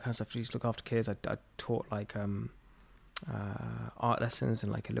do all that kind of stuff. I used to look after kids. I taught like art lessons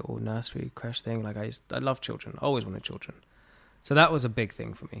and like a little nursery creche thing. Like I love children. I always wanted children. So that was a big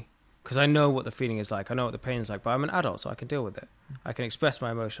thing for me. Because I know what the feeling is like. I know what the pain is like. But I'm an adult, so I can deal with it. I can express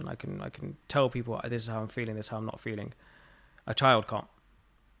my emotion. I can tell people this is how I'm feeling. This is how I'm not feeling. A child can't.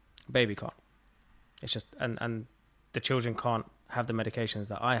 A baby can't. It's just and the children can't have the medications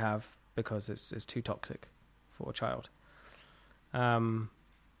that I have because it's too toxic for a child. So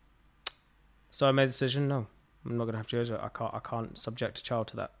I made a decision. No, I'm not gonna have children. I can't subject a child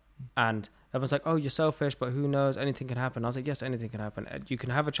to that. And everyone's like, oh, you're selfish, but who knows? Anything can happen. I was like, yes, anything can happen. You can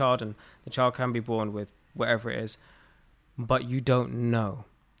have a child and the child can be born with whatever it is, but you don't know.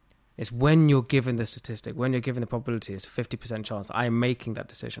 It's when you're given the statistic, when you're given the probability, it's a 50% chance. I am making that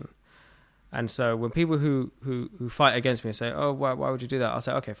decision. And so when people who fight against me say, oh, why would you do that? I'll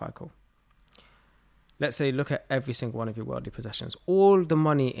say, okay, fine, cool. Let's say, look at every single one of your worldly possessions, all the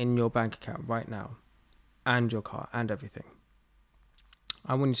money in your bank account right now, and your car and everything.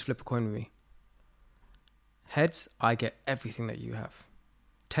 I want you to flip a coin with me. Heads, I get everything that you have.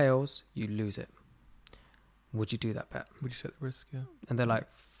 Tails, you lose it. Would you do that bet? Would you set the risk? Yeah. And they're like,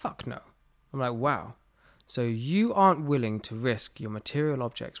 fuck no. I'm like, wow. So you aren't willing to risk your material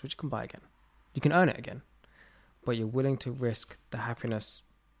objects, which you can buy again. You can earn it again. But you're willing to risk the happiness,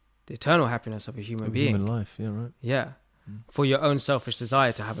 the eternal happiness of a human being. Human life, yeah, right. Yeah. For your own selfish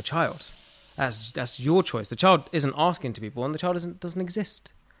desire to have a child. That's your choice. The child isn't asking to be born. The child doesn't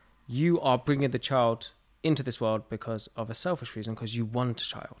exist. You are bringing the child into this world because of a selfish reason, because you want a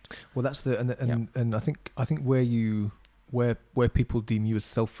child. Well, that's the and I think where people deem you as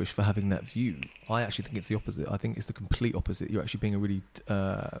selfish for having that view, I actually think it's the opposite. I think it's the complete opposite. You're actually being a really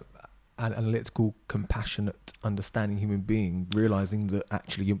analytical, compassionate, understanding human being, realizing that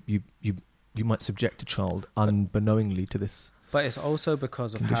actually you might subject a child unbeknowingly to this. But it's also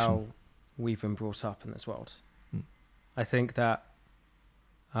because of condition. how we've been brought up in this world. Mm. I think that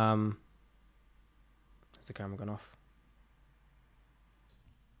has the camera gone off?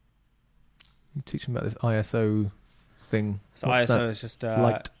 You teach them about this ISO thing. So What's ISO that? is just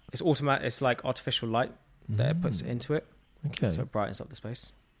Light. It's automatic. It's like artificial light that it puts into it, Okay. so it brightens up the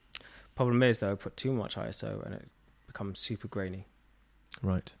space. Problem is though, put too much ISO and it becomes super grainy,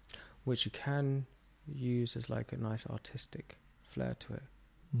 Right. which you can use as like a nice artistic flair to it,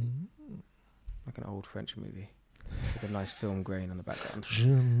 like an old French movie with a nice film grain in the background.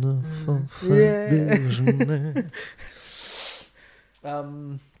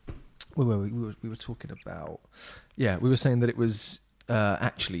 Where were we? We were talking about. Yeah, we were saying that it was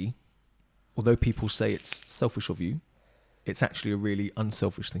actually, although people say it's selfish of you, it's actually a really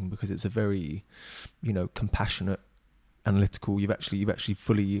unselfish thing, because it's a very, compassionate, analytical. You've actually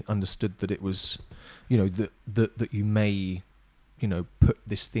fully understood that it was, that you may, put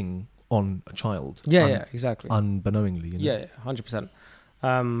this thing on a child. Yeah, exactly. Unbeknowingly. Yeah, 100%.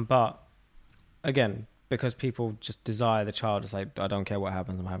 But again, because people just desire the child, it's like, I don't care what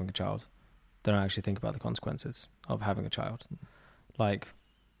happens, I'm having a child. They don't actually think about the consequences of having a child. Like,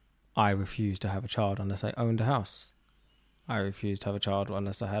 I refuse to have a child unless I owned a house. I refuse to have a child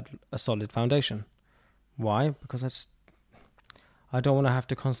unless I had a solid foundation. Why? Because I don't want to have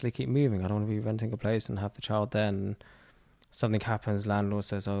to constantly keep moving. I don't want to be renting a place and have the child there, and something happens, landlord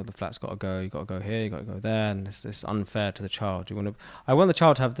says, oh, the flat's got to go, you got to go here, you got to go there, and it's unfair to the child. I want the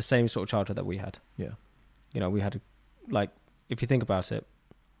child to have the same sort of childhood that we had. Yeah. We had, if you think about it,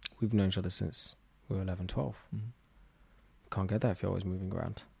 we've known each other since we were 11, 12. Mm-hmm. Can't get that if you're always moving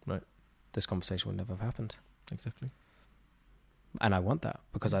around. Right. This conversation would never have happened. Exactly. And I want that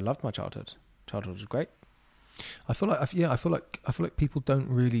because I loved my childhood. Childhood was great. I feel like people don't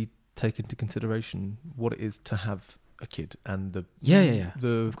really take into consideration what it is to have a kid and the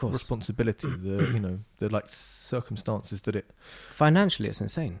Of course. responsibility, the the circumstances that it. Financially, it's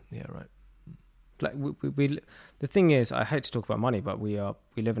insane. Yeah, right. Like we the thing is, I hate to talk about money, but we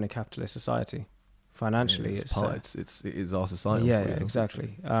live in a capitalist society. Financially, it is our society. Yeah,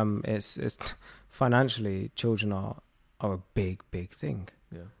 exactly. It's financially, children are a big thing.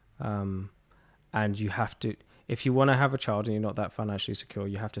 Yeah. And you have to, if you want to have a child and you're not that financially secure,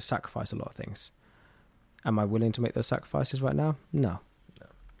 you have to sacrifice a lot of things. Am I willing to make those sacrifices right now? No.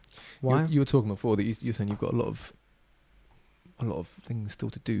 Why? You were talking before that you're saying you've got a lot of things still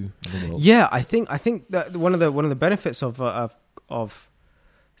to do in the world. Yeah, I think that one of the benefits of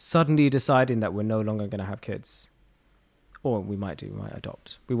suddenly deciding that we're no longer going to have kids, or we might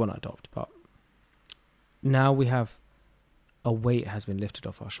adopt. We want to adopt, but now we have a weight has been lifted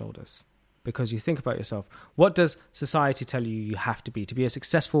off our shoulders. Because you think about yourself, what does society tell you have to be a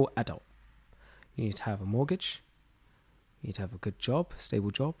successful adult? You need to have a mortgage, you need to have a good job, stable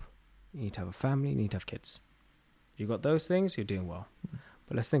job, you need to have a family, you need to have kids. If you've got those things, you're doing well.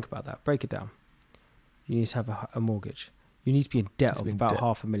 But let's think about that. Break it down. You need to have a mortgage. You need to be in debt of about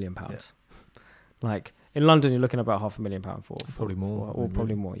 £500,000. Yeah. Like in London, you're looking at about £500,000 for probably more, or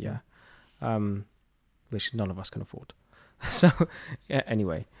probably more, yeah. Which none of us can afford. So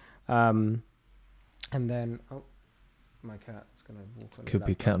anyway, and then my cat's gonna walk on. Could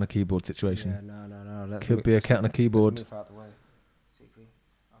be a cat on a keyboard situation. Yeah, no. Could be a cat on a keyboard. Let's move out the way. CP.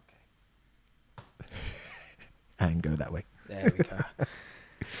 Okay. And go that way. There we go.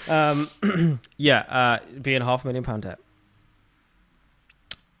 Be in £500,000 debt.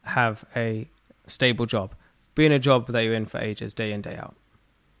 Have a stable job. Be in a job that you're in for ages, day in, day out.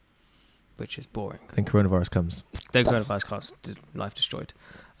 Which is boring. Then coronavirus comes. Then coronavirus comes, life destroyed.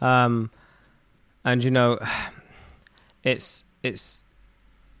 And it's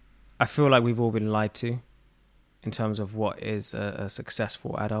I feel like we've all been lied to in terms of what is a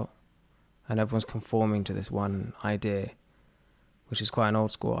successful adult, and everyone's conforming to this one idea, which is quite an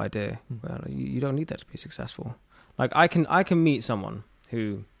old school idea. Well, you don't need that to be successful. Like I can meet someone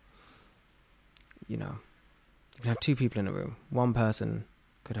who, you can have two people in a room. One person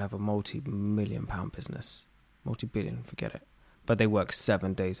could have a multi-million-pound business, multi-billion, forget it, but they work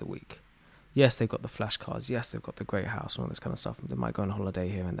 7 days a week. Yes, they've got the flash cars. Yes, they've got the great house and all this kind of stuff. They might go on a holiday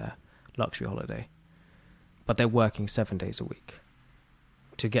here and there, luxury holiday. But they're working 7 days a week.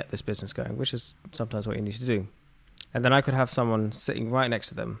 to get this business going, which is sometimes what you need to do. And then I could have someone sitting right next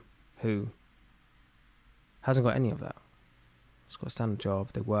to them who hasn't got any of that. It's got a standard job,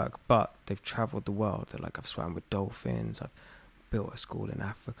 they work, but they've traveled the world. They're like, I've swam with dolphins, I've built a school in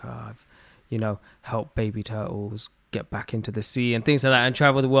Africa, I've, helped baby turtles get back into the sea and things like that, and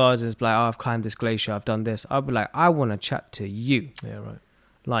travel the world. And it's like, oh, I've climbed this glacier, I've done this. I'll be like, I want to chat to you. Yeah, right.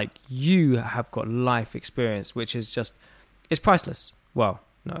 Like, you have got life experience, which is just, it's priceless. Well,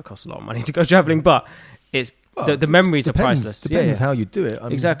 no, it costs a lot of money to go traveling, but it's, the memories are priceless. Depends how you do it. I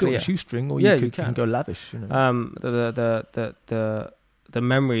mean, Exactly, you can do a shoestring, or Yeah, you you can go lavish. The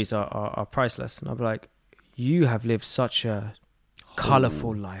memories are priceless, and I'll be like, you have lived such a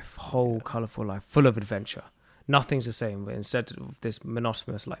colourful life, colourful life, full of adventure. Nothing's the same, but instead of this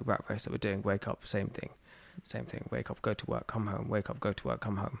monotonous like rat race that we're doing, wake up, same thing, wake up, go to work, come home, wake up, go to work,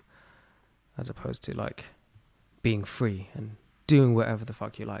 come home, as opposed to like being free and doing whatever the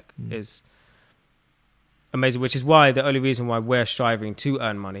fuck you like is amazing. Which is why the only reason why we're striving to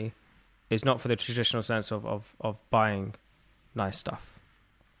earn money is not for the traditional sense of buying nice stuff.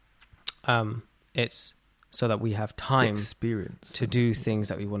 It's so that we have time to do things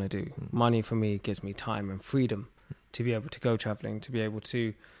that we want to do. Money for me gives me time and freedom to be able to go traveling, to be able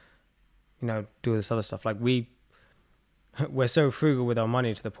to, do this other stuff. Like we're so frugal with our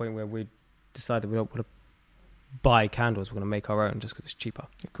money to the point where we decide that we don't want to buy candles. We're going to make our own just because it's cheaper.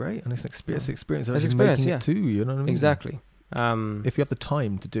 Great, and it's an experience. It's It's experience, making yeah. it too. You know what I mean? Exactly. If you have the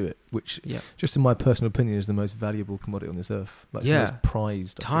time to do it, which, Yeah. just in my personal opinion, is the most valuable commodity on this earth. Like, it's the most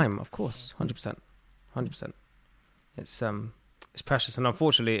prized. I think. Time, of course, 100%. It's precious, and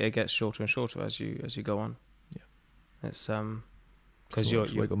unfortunately, it gets shorter and shorter as you go on. Yeah, it's because Well,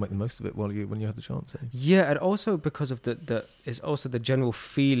 you're got to make the most of it when you have the chance. Eh? yeah, and also because of it's also the general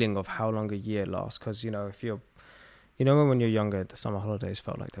feeling of how long a year lasts. Because if you're, when you're younger, the summer holidays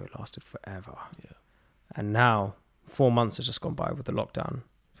felt like they lasted forever. Yeah, and now 4 months has just gone by with the lockdown.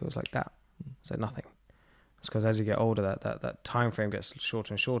 Feels like that. It's like nothing. It's because as you get older, that time frame gets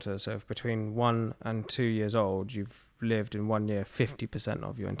shorter and shorter. So if between 1 and 2 years old, you've lived in 1 year 50%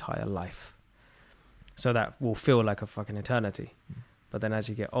 of your entire life. So that will feel like a fucking eternity. But then as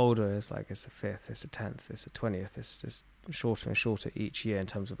you get older, it's like it's a 5th, it's a 10th, it's a 20th. It's just shorter and shorter each year in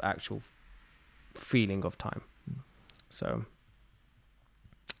terms of actual feeling of time. So,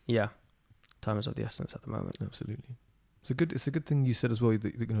 yeah, time is of the essence at the moment. absolutely. It's a good thing you said as well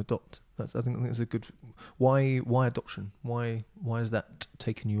that you're going to adopt. I think it's a good. Why adoption? Why has that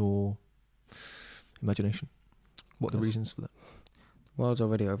taken your imagination? What are the reasons for that? The world's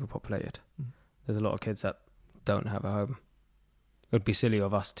already overpopulated. There's a lot of kids that don't have a home. It would be silly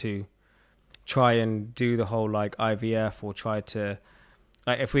of us to try and do the whole like IVF, or try to,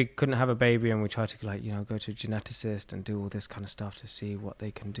 like, if we couldn't have a baby and we try to go to a geneticist and do all this kind of stuff to see what they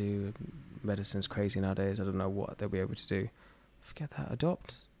can do. Medicine's crazy nowadays. I don't know what they'll be able to do. Forget that.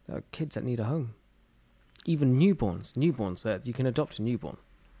 Adopt. There are kids that need a home. Even newborns that you can adopt a newborn.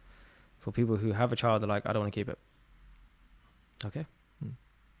 For people who have a child, they're like, I don't want to keep it. Okay,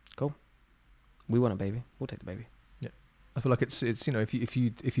 cool. We want a baby. We'll take the baby. I feel like it's if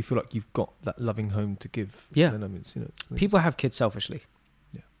you feel like you've got that loving home to give. Yeah. Then, I mean, People have kids selfishly.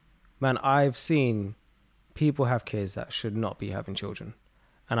 Yeah. Man, I've seen people have kids that should not be having children,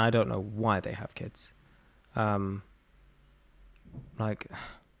 and I don't know why they have kids. And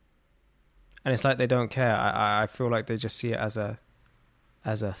it's like they don't care. I feel like they just see it as a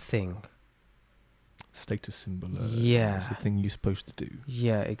thing. status symbol. Yeah. It's a thing you're supposed to do.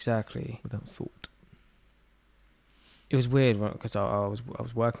 Yeah, exactly. Without thought. It was weird because I was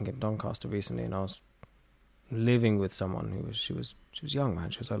working in Doncaster recently, and I was living with someone who she was young, man.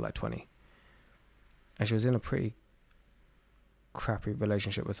 She was like 20, and she was in a pretty crappy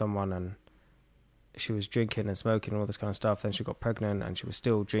relationship with someone, and she was drinking and smoking and all this kind of stuff. Then she got pregnant, and she was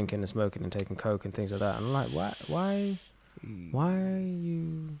still drinking and smoking and taking coke and things like that. And I'm like, why are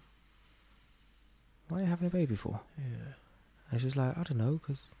you having a baby for? Yeah. And she's like, I don't know,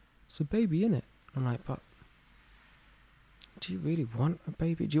 because it's a baby, innit? I'm like, but do you really want a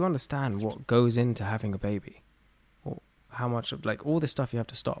baby? Do you understand what goes into having a baby? Or how much of, like, all this stuff you have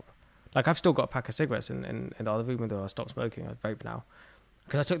to stop? Like, I've still got a pack of cigarettes in the other room, even though I stopped smoking. I vape now.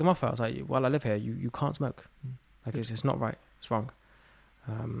 Because I took them off. I was like, while I live here, you can't smoke. Like, it's not right. It's wrong.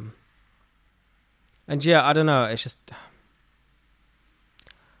 And yeah, I don't know. It's just,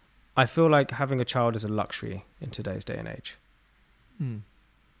 I feel like having a child is a luxury in today's day and age.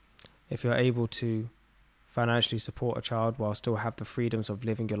 If you're able to financially support a child while still have the freedoms of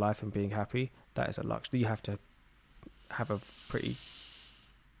living your life and being happy, that is a luxury. You have to have a pretty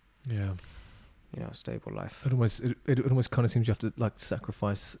a stable life. It almost kind of seems you have to like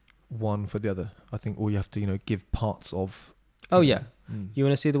sacrifice one for the other. I think, or you have to give parts of. Oh yeah, Mm. you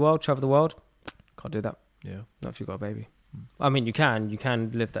want to see the world, travel the world? Can't do that. Yeah. Not if you've got a baby. Mm. I mean, you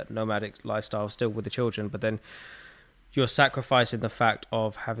can live that nomadic lifestyle still with the children, but then you're sacrificing the fact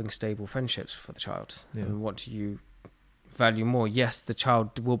of having stable friendships for the child. Yeah. And what do you value more? Yes, the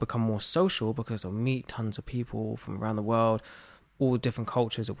child will become more social because they'll meet tons of people from around the world, all different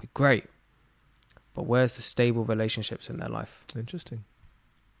cultures. It'll be great. But where's the stable relationships in their life? Interesting.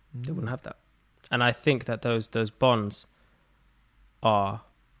 They wouldn't have that. And I think that those bonds are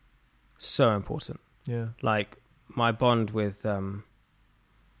so important. Yeah. Like my bond with my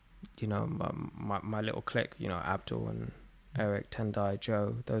little clique, Abdul and Eric, Tendai,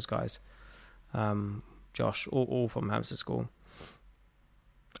 Joe, those guys, Josh, all from Hamster School.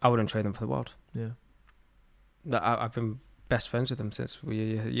 I wouldn't trade them for the world. Yeah. I've been best friends with them since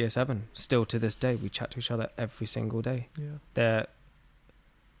we were year 7. Still to this day, we chat to each other every single day. Yeah. They're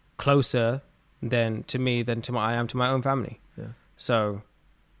closer than to me than I am to my own family. Yeah. So,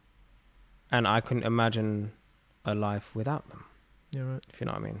 and I couldn't imagine a life without them, Yeah. Right. if you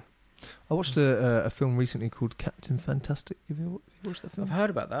know what I mean. I watched a film recently called Captain Fantastic. Have you watched that film? I've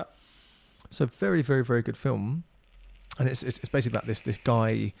heard about that. So very, very, very good film, and it's basically about this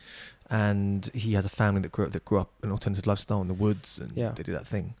guy, and he has a family that grew up an alternative lifestyle in the woods, and Yeah. they do that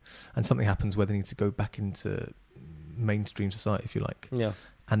thing, and something happens where they need to go back into mainstream society, if you like, Yeah.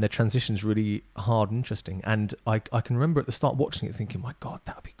 and their transition's really hard and interesting. And I can remember at the start watching it thinking, my God,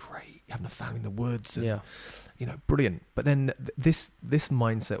 that would be great, having a family in the woods, and Yeah. brilliant. But then this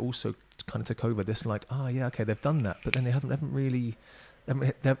mindset also kind of took over. This like, yeah, okay, they've done that, but then they haven't really had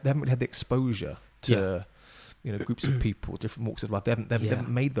the exposure to groups of people, different walks of life. They haven't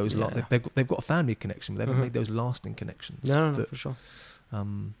made those. Yeah. They've got a family connection, but they haven't Mhm. made those lasting connections. No, that- for sure.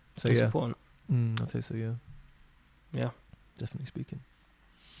 So It's yeah, important. I'd say so. Yeah, Yeah. definitely speaking.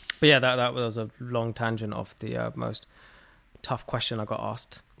 But yeah, that was a long tangent of the most tough question I got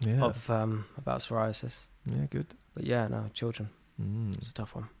asked Yeah, of about psoriasis. yeah, good. But yeah, no, children. Mm. It's a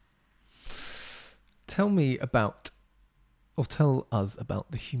tough one. Tell us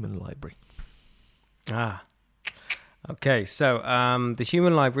about the Human Library. Okay. So the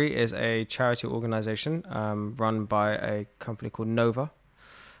Human Library is a charity organization run by a company called Nova.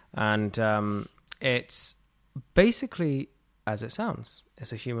 And it's basically, as it sounds,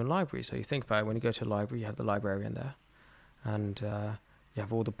 it's a human library. So you think about it, when you go to a library, you have the librarian there. And you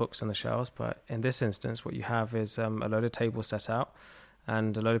have all the books on the shelves. But in this instance, what you have is a load of tables set out.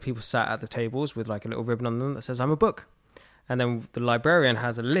 And a load of people sat at the tables with like a little ribbon on them that says, I'm a book. And then the librarian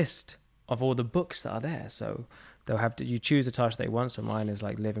has a list of all the books that are there. So they'll have you choose the title they want. So mine is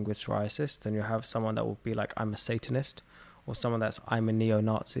like living with psoriasis. Then you have someone that will be like, I'm a Satanist, or someone that's I'm a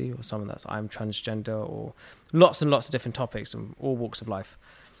neo-Nazi, or someone that's I'm transgender, or lots and lots of different topics from all walks of life.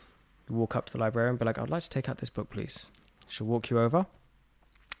 You walk up to the librarian and be like, I'd like to take out this book, please. She'll walk you over,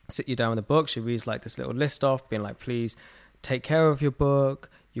 sit you down with the book. She reads like this little list off, being like, please take care of your book.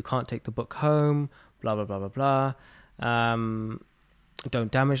 You can't take the book home, blah, blah, blah, blah, blah.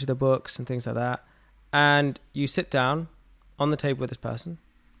 Don't damage the books and things like that. And you sit down on the table with this person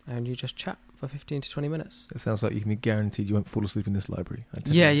and you just chat for 15 to 20 minutes. It sounds like you can be guaranteed you won't fall asleep in this library.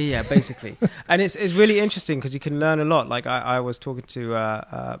 Yeah, basically. And it's really interesting because you can learn a lot. Like I was talking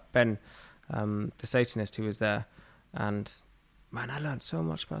to Ben, the Satanist who was there, and man, I learned so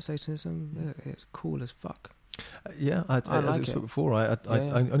much about Satanism. It's cool as fuck. Yeah, I as like I spoke it. before, I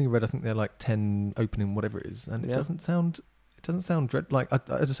only read, I think they're like 10 opening, whatever it is, and it doesn't sound like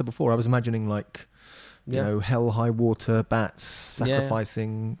as I said before, I was imagining like hell, high water, bats,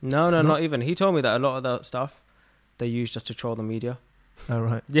 sacrificing. No, It's not even. He told me that a lot of that stuff they use just to troll the media. Oh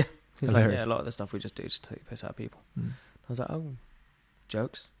right. Yeah. He's like, Hilarious. a lot of the stuff we just do just to take the piss out of people. Mm. I was like, oh,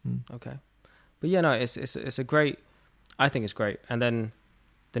 jokes, Mm. okay. But yeah, no, it's a great. I think it's great. And then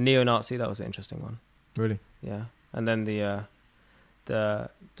the neo-Nazi, that was an interesting one. Really? Yeah, and then the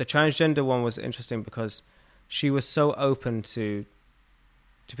transgender one was interesting because she was so open to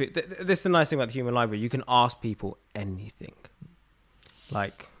be. This is the nice thing about the Human Library. You can ask people anything.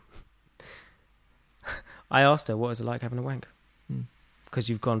 Like, I asked her, "What is it like having a wank?" Because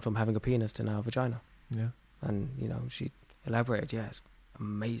you've gone from having a penis to now a vagina. Yeah. And she elaborated. Yeah, it's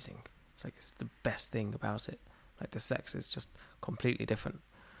amazing. It's like it's the best thing about it. Like the sex is just completely different.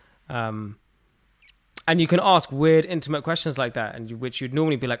 And you can ask weird, intimate questions like that, which you'd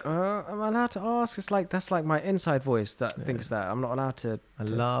normally be like, "Oh, am I allowed to ask?" It's like that's like my inside voice that thinks that I'm not allowed to. I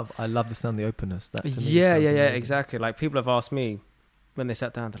love the sound, the openness. That to me Yeah, sounds amazing. exactly. Like people have asked me when they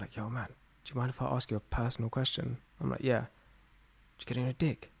sat down, they're like, "Yo, man, do you mind if I ask you a personal question?" I'm like, "Yeah." "Do you get in a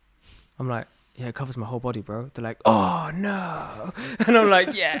dick?" I'm like, yeah, it covers my whole body, bro. They're like, oh no, and I'm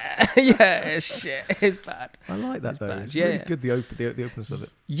like, yeah, it's shit, it's bad. I like that It's though. bad. It's Yeah, really yeah. good, the openness of it.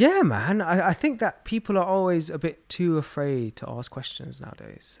 Yeah, man. I think that people are always a bit too afraid to ask questions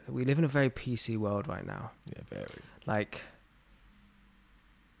nowadays. We live in a very PC world right now. Yeah, very. Like,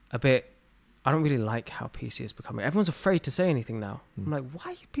 a bit. I don't really like how PC is becoming. Everyone's afraid to say anything now. Mm. I'm like,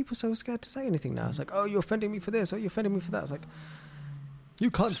 why are you people so scared to say anything now? It's like, oh, you're offending me for this. Oh, you're offending me for that. It's like,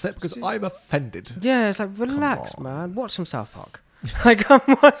 You can't say it because I'm offended. yeah, it's like, relax, on. man. Watch some South Park. Like, come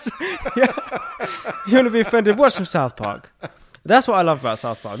watch. Yeah. You want to be offended? Watch some South Park. That's what I love about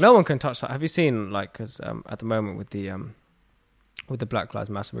South Park. No one can touch that. Have you seen, like, because at the moment with the Black Lives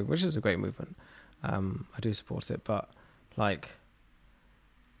Matter movement, which is a great movement, I do support it, but like,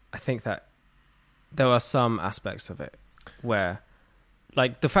 I think that there are some aspects of it where,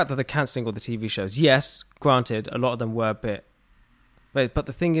 like, the fact that they're cancelling all the TV shows. Yes, granted, a lot of them were a bit, but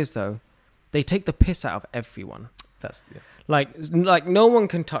the thing is though, they take the piss out of everyone. That's yeah. Like no one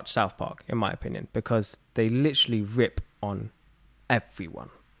can touch South Park, in my opinion, because they literally rip on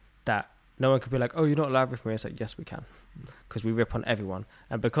everyone. That no one could be like, oh, you're not allowed to rip on me. It's like, yes, we can, because we rip on everyone,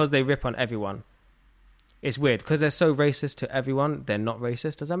 and because they rip on everyone, it's weird because they're so racist to everyone. They're not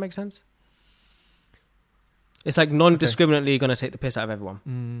racist. Does that make sense? It's like non-discriminately going to take the piss out of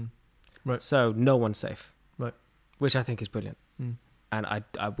everyone. Right. So no one's safe. Right. Which I think is brilliant, Mm. and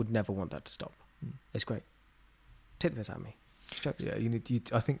I would never want that to stop. Mm. It's great. Take the piss out of me. Jokes. Yeah, you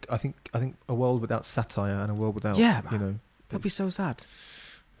need. I think a world without satire and a world without, Yeah, man. you know, That'd be it's so sad.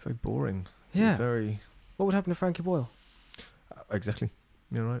 very boring. Yeah. Very What would happen to Frankie Boyle exactly.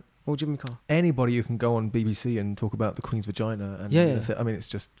 You're right. or Jimmy Carr? Anybody who can go on BBC and talk about the Queen's vagina, and Yeah, yeah. say- I mean, it's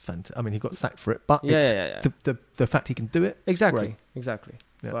just fantastic. I mean, he got sacked for it, but Yeah, it's yeah, yeah. the fact he can do it. Exactly. Great. Exactly.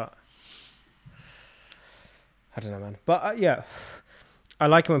 Yeah. But I don't know, man. But yeah, I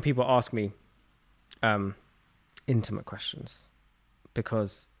like it when people ask me intimate questions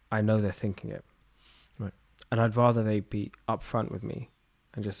because I know they're thinking it. Right. And I'd rather they be upfront with me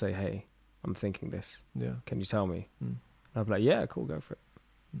and just say, hey, I'm thinking this. Yeah. Can you tell me? Mm. And I'll be like, yeah, cool, go for it.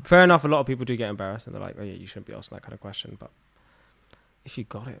 Mm. Fair enough, a lot of people do get embarrassed and they're like, oh yeah, you shouldn't be asking that kind of question. But if you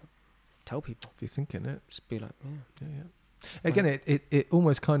got it, tell people. If you're thinking it, Just be like, yeah. yeah, yeah. Again, it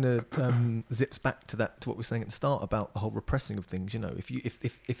almost kind of zips back to what we were saying at the start about the whole repressing of things. You know,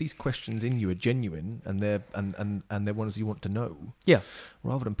 if these questions in you are genuine and they're ones you want to know, Yeah.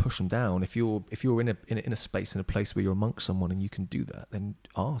 rather than push them down. If you're in a space, in a place where you're amongst someone and you can do that, then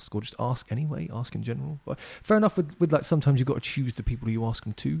ask, or just ask anyway. Ask in general. But fair enough with like sometimes you've got to choose the people who you ask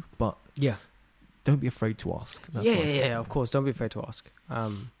them to, but Yeah. don't be afraid to ask. That's Yeah, what I yeah, think. yeah, of course. Don't be afraid to ask.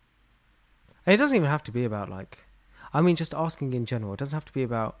 And it doesn't even have to be about like, I mean, just asking in general. It doesn't have to be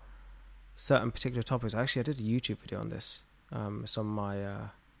about certain particular topics. Actually, I did a YouTube video on this. It's on my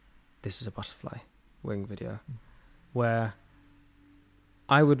This Is a Butterfly wing video, where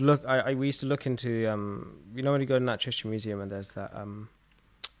I would look. We used to look into you know when you go to the Natural History Museum and there's that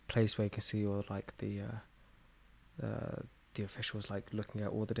place where you can see all like the officials like looking at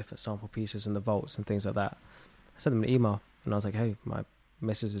all the different sample pieces in the vaults and things like that. I sent them an email and I was like, hey, my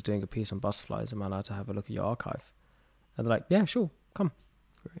missus is doing a piece on butterflies. Am I allowed to have a look at your archive? And they're like, yeah, sure, come.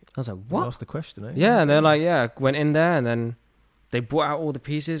 Great. I was like, You what? asked the question, eh? Yeah, and they're like, yeah, went in there and then they brought out all the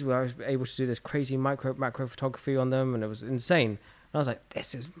pieces where I was able to do this crazy macro photography on them and it was insane. And I was like,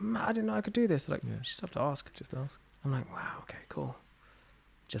 this is mad. I didn't know I could do this. They're like, Yeah. you just have to ask. Just ask. I'm like, wow, okay, cool.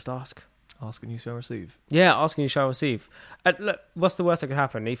 Just ask. Ask and you shall receive. Yeah, asking you shall receive. And look, what's the worst that could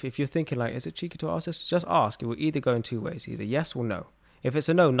happen? If you're thinking like, is it cheeky to ask this? Just ask. It will either go in two ways, either yes or no. If it's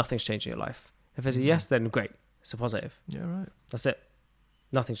a no, nothing's changed in your life. If it's a yes, then great. It's a positive. Yeah, right. That's it.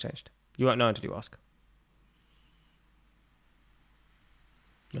 Nothing's changed. You won't know until you ask.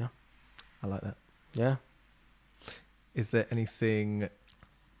 Yeah. I like that. Yeah. Is there anything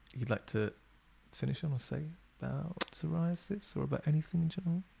you'd like to finish on or say about psoriasis or about anything in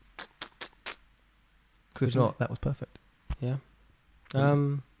general? Because if Would you not, that was perfect. Yeah. What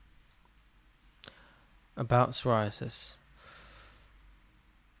is About psoriasis.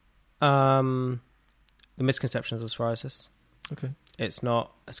 The misconceptions of psoriasis. Okay. It's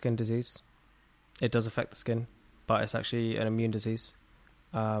not a skin disease. It does affect the skin, but it's actually an immune disease.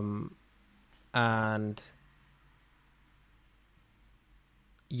 And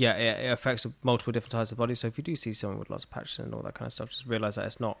yeah, it affects multiple different types of the body. So if you do see someone with lots of patches and all that kind of stuff, just realize that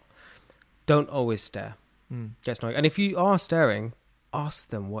it's not. Don't always stare. Mm. Get annoying. And if you are staring, ask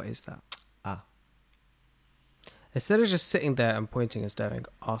them, what is that? Ah. Instead of just sitting there and pointing and staring,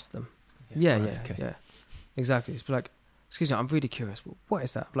 ask them. Yeah, right, yeah, okay. yeah. Exactly. It's like, excuse me, I'm really curious. What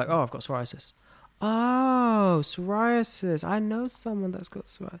is that? I'm like, oh, I've got psoriasis. Oh, psoriasis. I know someone that's got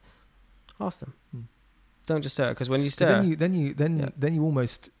psoriasis. Ask them. Hmm. Don't just stare, because when you 'Cause stare, then Yeah. you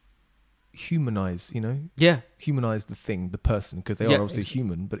almost humanize, yeah, humanize the thing, the person, because they Yeah, are obviously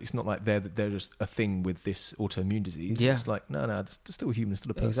human, but it's not like they're just a thing with this autoimmune disease. Yeah. It's like no, they're still a human,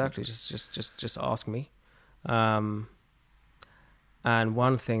 still a person. exactly. Just ask me. And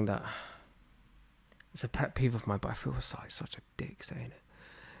one thing that it's a pet peeve of mine, but I feel like such a dick saying it.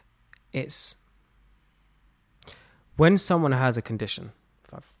 It's when someone has a condition.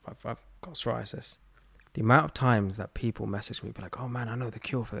 If I've got psoriasis, the amount of times that people message me, be like, "Oh man, I know the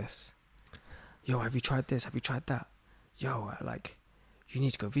cure for this. Yo, have you tried this? Have you tried that? Yo, you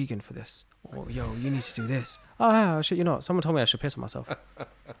need to go vegan for this. Or yo, you need to do this. Oh, yeah, shit, you know what? Someone told me I should piss on myself.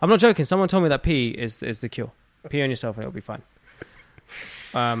 I'm not joking. Someone told me that pee is the cure. Pee on yourself and it'll be fine.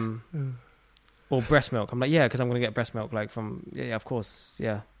 Or breast milk. I'm like, yeah, because I'm gonna get breast milk like from yeah, of course,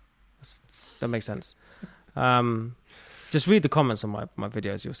 yeah. That makes sense. Just read the comments on my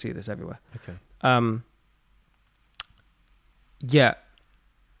videos. You'll see this everywhere. Okay. Yeah.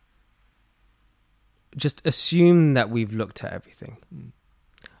 Just assume that we've looked at everything.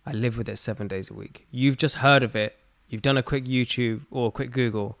 I live with it 7 days a week. You've just heard of it. You've done a quick YouTube or a quick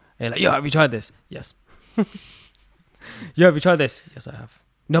Google. And you're like, yo, have you tried this? Yes. Yo, have you tried this? Yes, I have.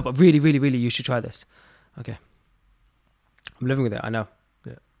 No, but really, really, really, you should try this. Okay. I'm living with it. I know.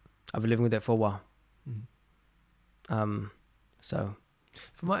 Yeah. I've been living with it for a while. Mm. So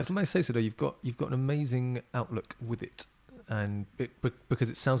If I may say so, though, you've got an amazing outlook with it, and because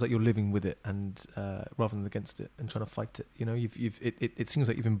it sounds like you're living with it, and rather than against it and trying to fight it. You know, it seems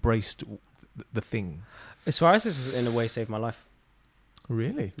like you've embraced the thing. psoriasis has in a way saved my life.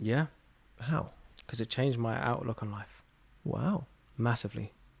 Really? Yeah, How? because it changed my outlook on life Wow.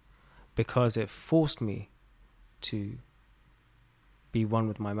 massively, because it forced me to be one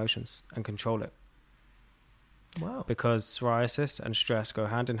with my emotions and control it. Wow. Because psoriasis and stress go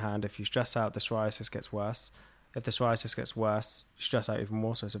hand in hand. If you stress out, the psoriasis gets worse. If the psoriasis gets worse, you stress out even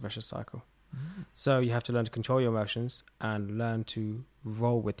more, so it's a vicious cycle. So you have to learn to control your emotions and learn to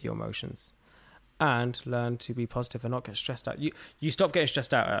roll with your emotions and learn to be positive and not get stressed out. You stop getting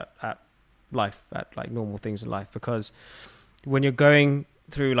stressed out at life, at like normal things in life, because when you're going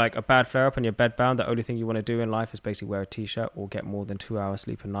through like a bad flare up and you're bedbound, the only thing you want to do in life is basically wear a t-shirt or get more than 2 hours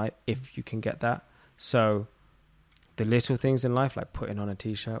sleep a night, if you can get that. So the little things in life, like putting on a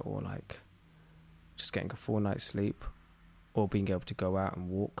t-shirt or like just getting a full night's sleep or being able to go out and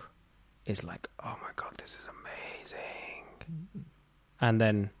walk, is like, oh my God, this is amazing. And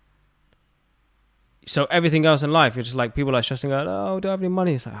then, so everything else in life, you're just like, people are stressing out, oh, do I have any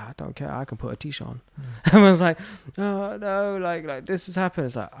money? It's like, I don't care, I can put a t-shirt on. Everyone's like, oh no, like this has happened.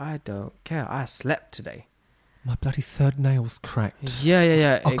 It's like, I don't care, I slept today. My bloody third nail's cracked.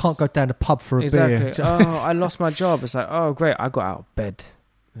 Yeah. I can't go down the pub for a exactly. beer. Oh, I lost my job. It's like, oh great, I got out of bed,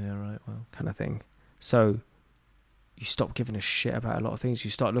 Yeah, right. Well, kind of thing. So you stop giving a shit about a lot of things.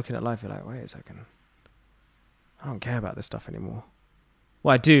 You start looking at life, you're like, wait a second, I don't care about this stuff anymore.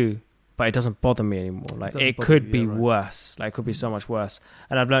 Well, I do, but it doesn't bother me anymore. Like, doesn't it bother could you, be yeah, right. worse. Like, it could be so much worse.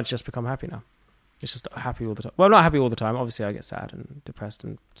 And I've learned to just become happy now. It's just happy all the time. Well, I'm not happy all the time. Obviously, I get sad and depressed,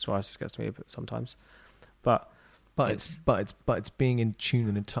 and psoriasis gets to me sometimes. But it's being in tune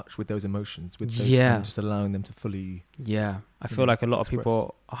and in touch with those emotions, with those, Yeah. and just allowing them to fully. yeah, I You feel know, like a lot express. of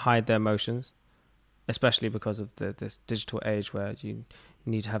people hide their emotions, especially because of this digital age where you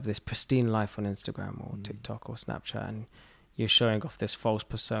need to have this pristine life on Instagram or TikTok or Snapchat, and you're showing off this false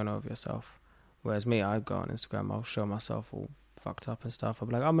persona of yourself. Whereas me, I go on Instagram, I'll show myself all fucked up and stuff. I'll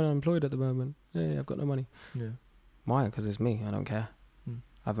be like, I'm unemployed at the moment. Yeah, I've got no money. Yeah. Why? Because it's me. I don't care. Mm.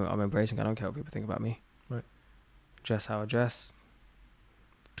 I'm embracing. I don't care what people think about me. Right. Dress how I dress.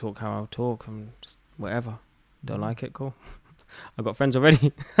 Talk how I talk. And just whatever. Don't like it? Cool. I've got friends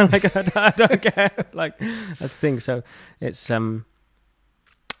already. Like, I don't care. Like, that's the thing. So it's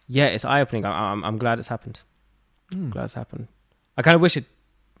yeah, it's eye opening. I'm glad it's happened. Mm. Glad it's happened. I kind of wish it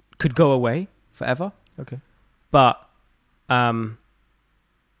could go away forever. Okay. But I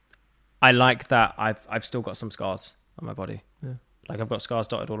like that I've still got some scars on my body. Yeah. Like, I've got scars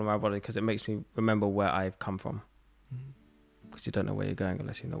dotted all over my body because it makes me remember where I've come from. Because you don't know where you're going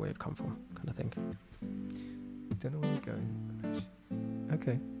unless you know where you've come from, kind of thing. Don't know where you're going.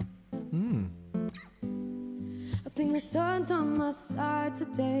 Okay. Mm. I think the sun's on my side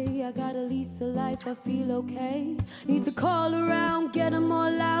today. I got a lease of life, I feel okay. Need to call around, get them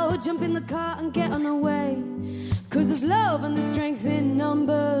all out, jump in the car and get on our way. Cause there's love and there's strength in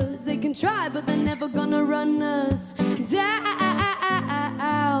numbers. They can try, but they're never gonna run us down.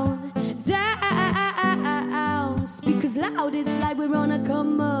 Speakers loud, it's like we're on a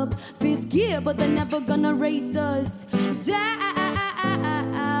come up. Fifth gear, but they're never gonna race us down.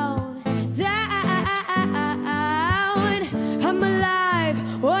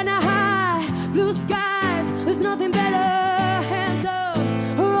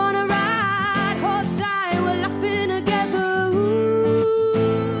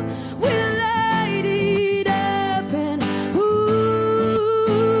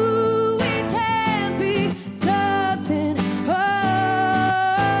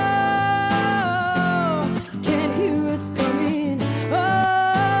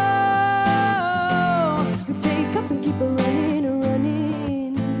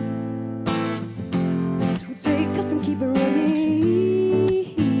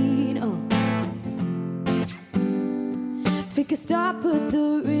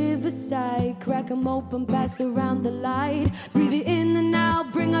 the riverside, crack 'em open, pass around the light. Breathe it in and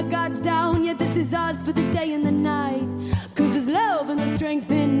out, bring our guards down. Yeah, this is ours for the day and the night. Cause there's love and the strength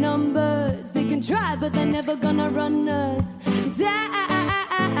in numbers. They can try, but they're never gonna run us down.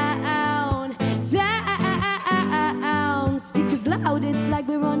 Speakers loud, it's like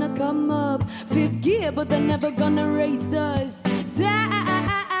we're on a come up. Fifth gear, but they're never gonna race us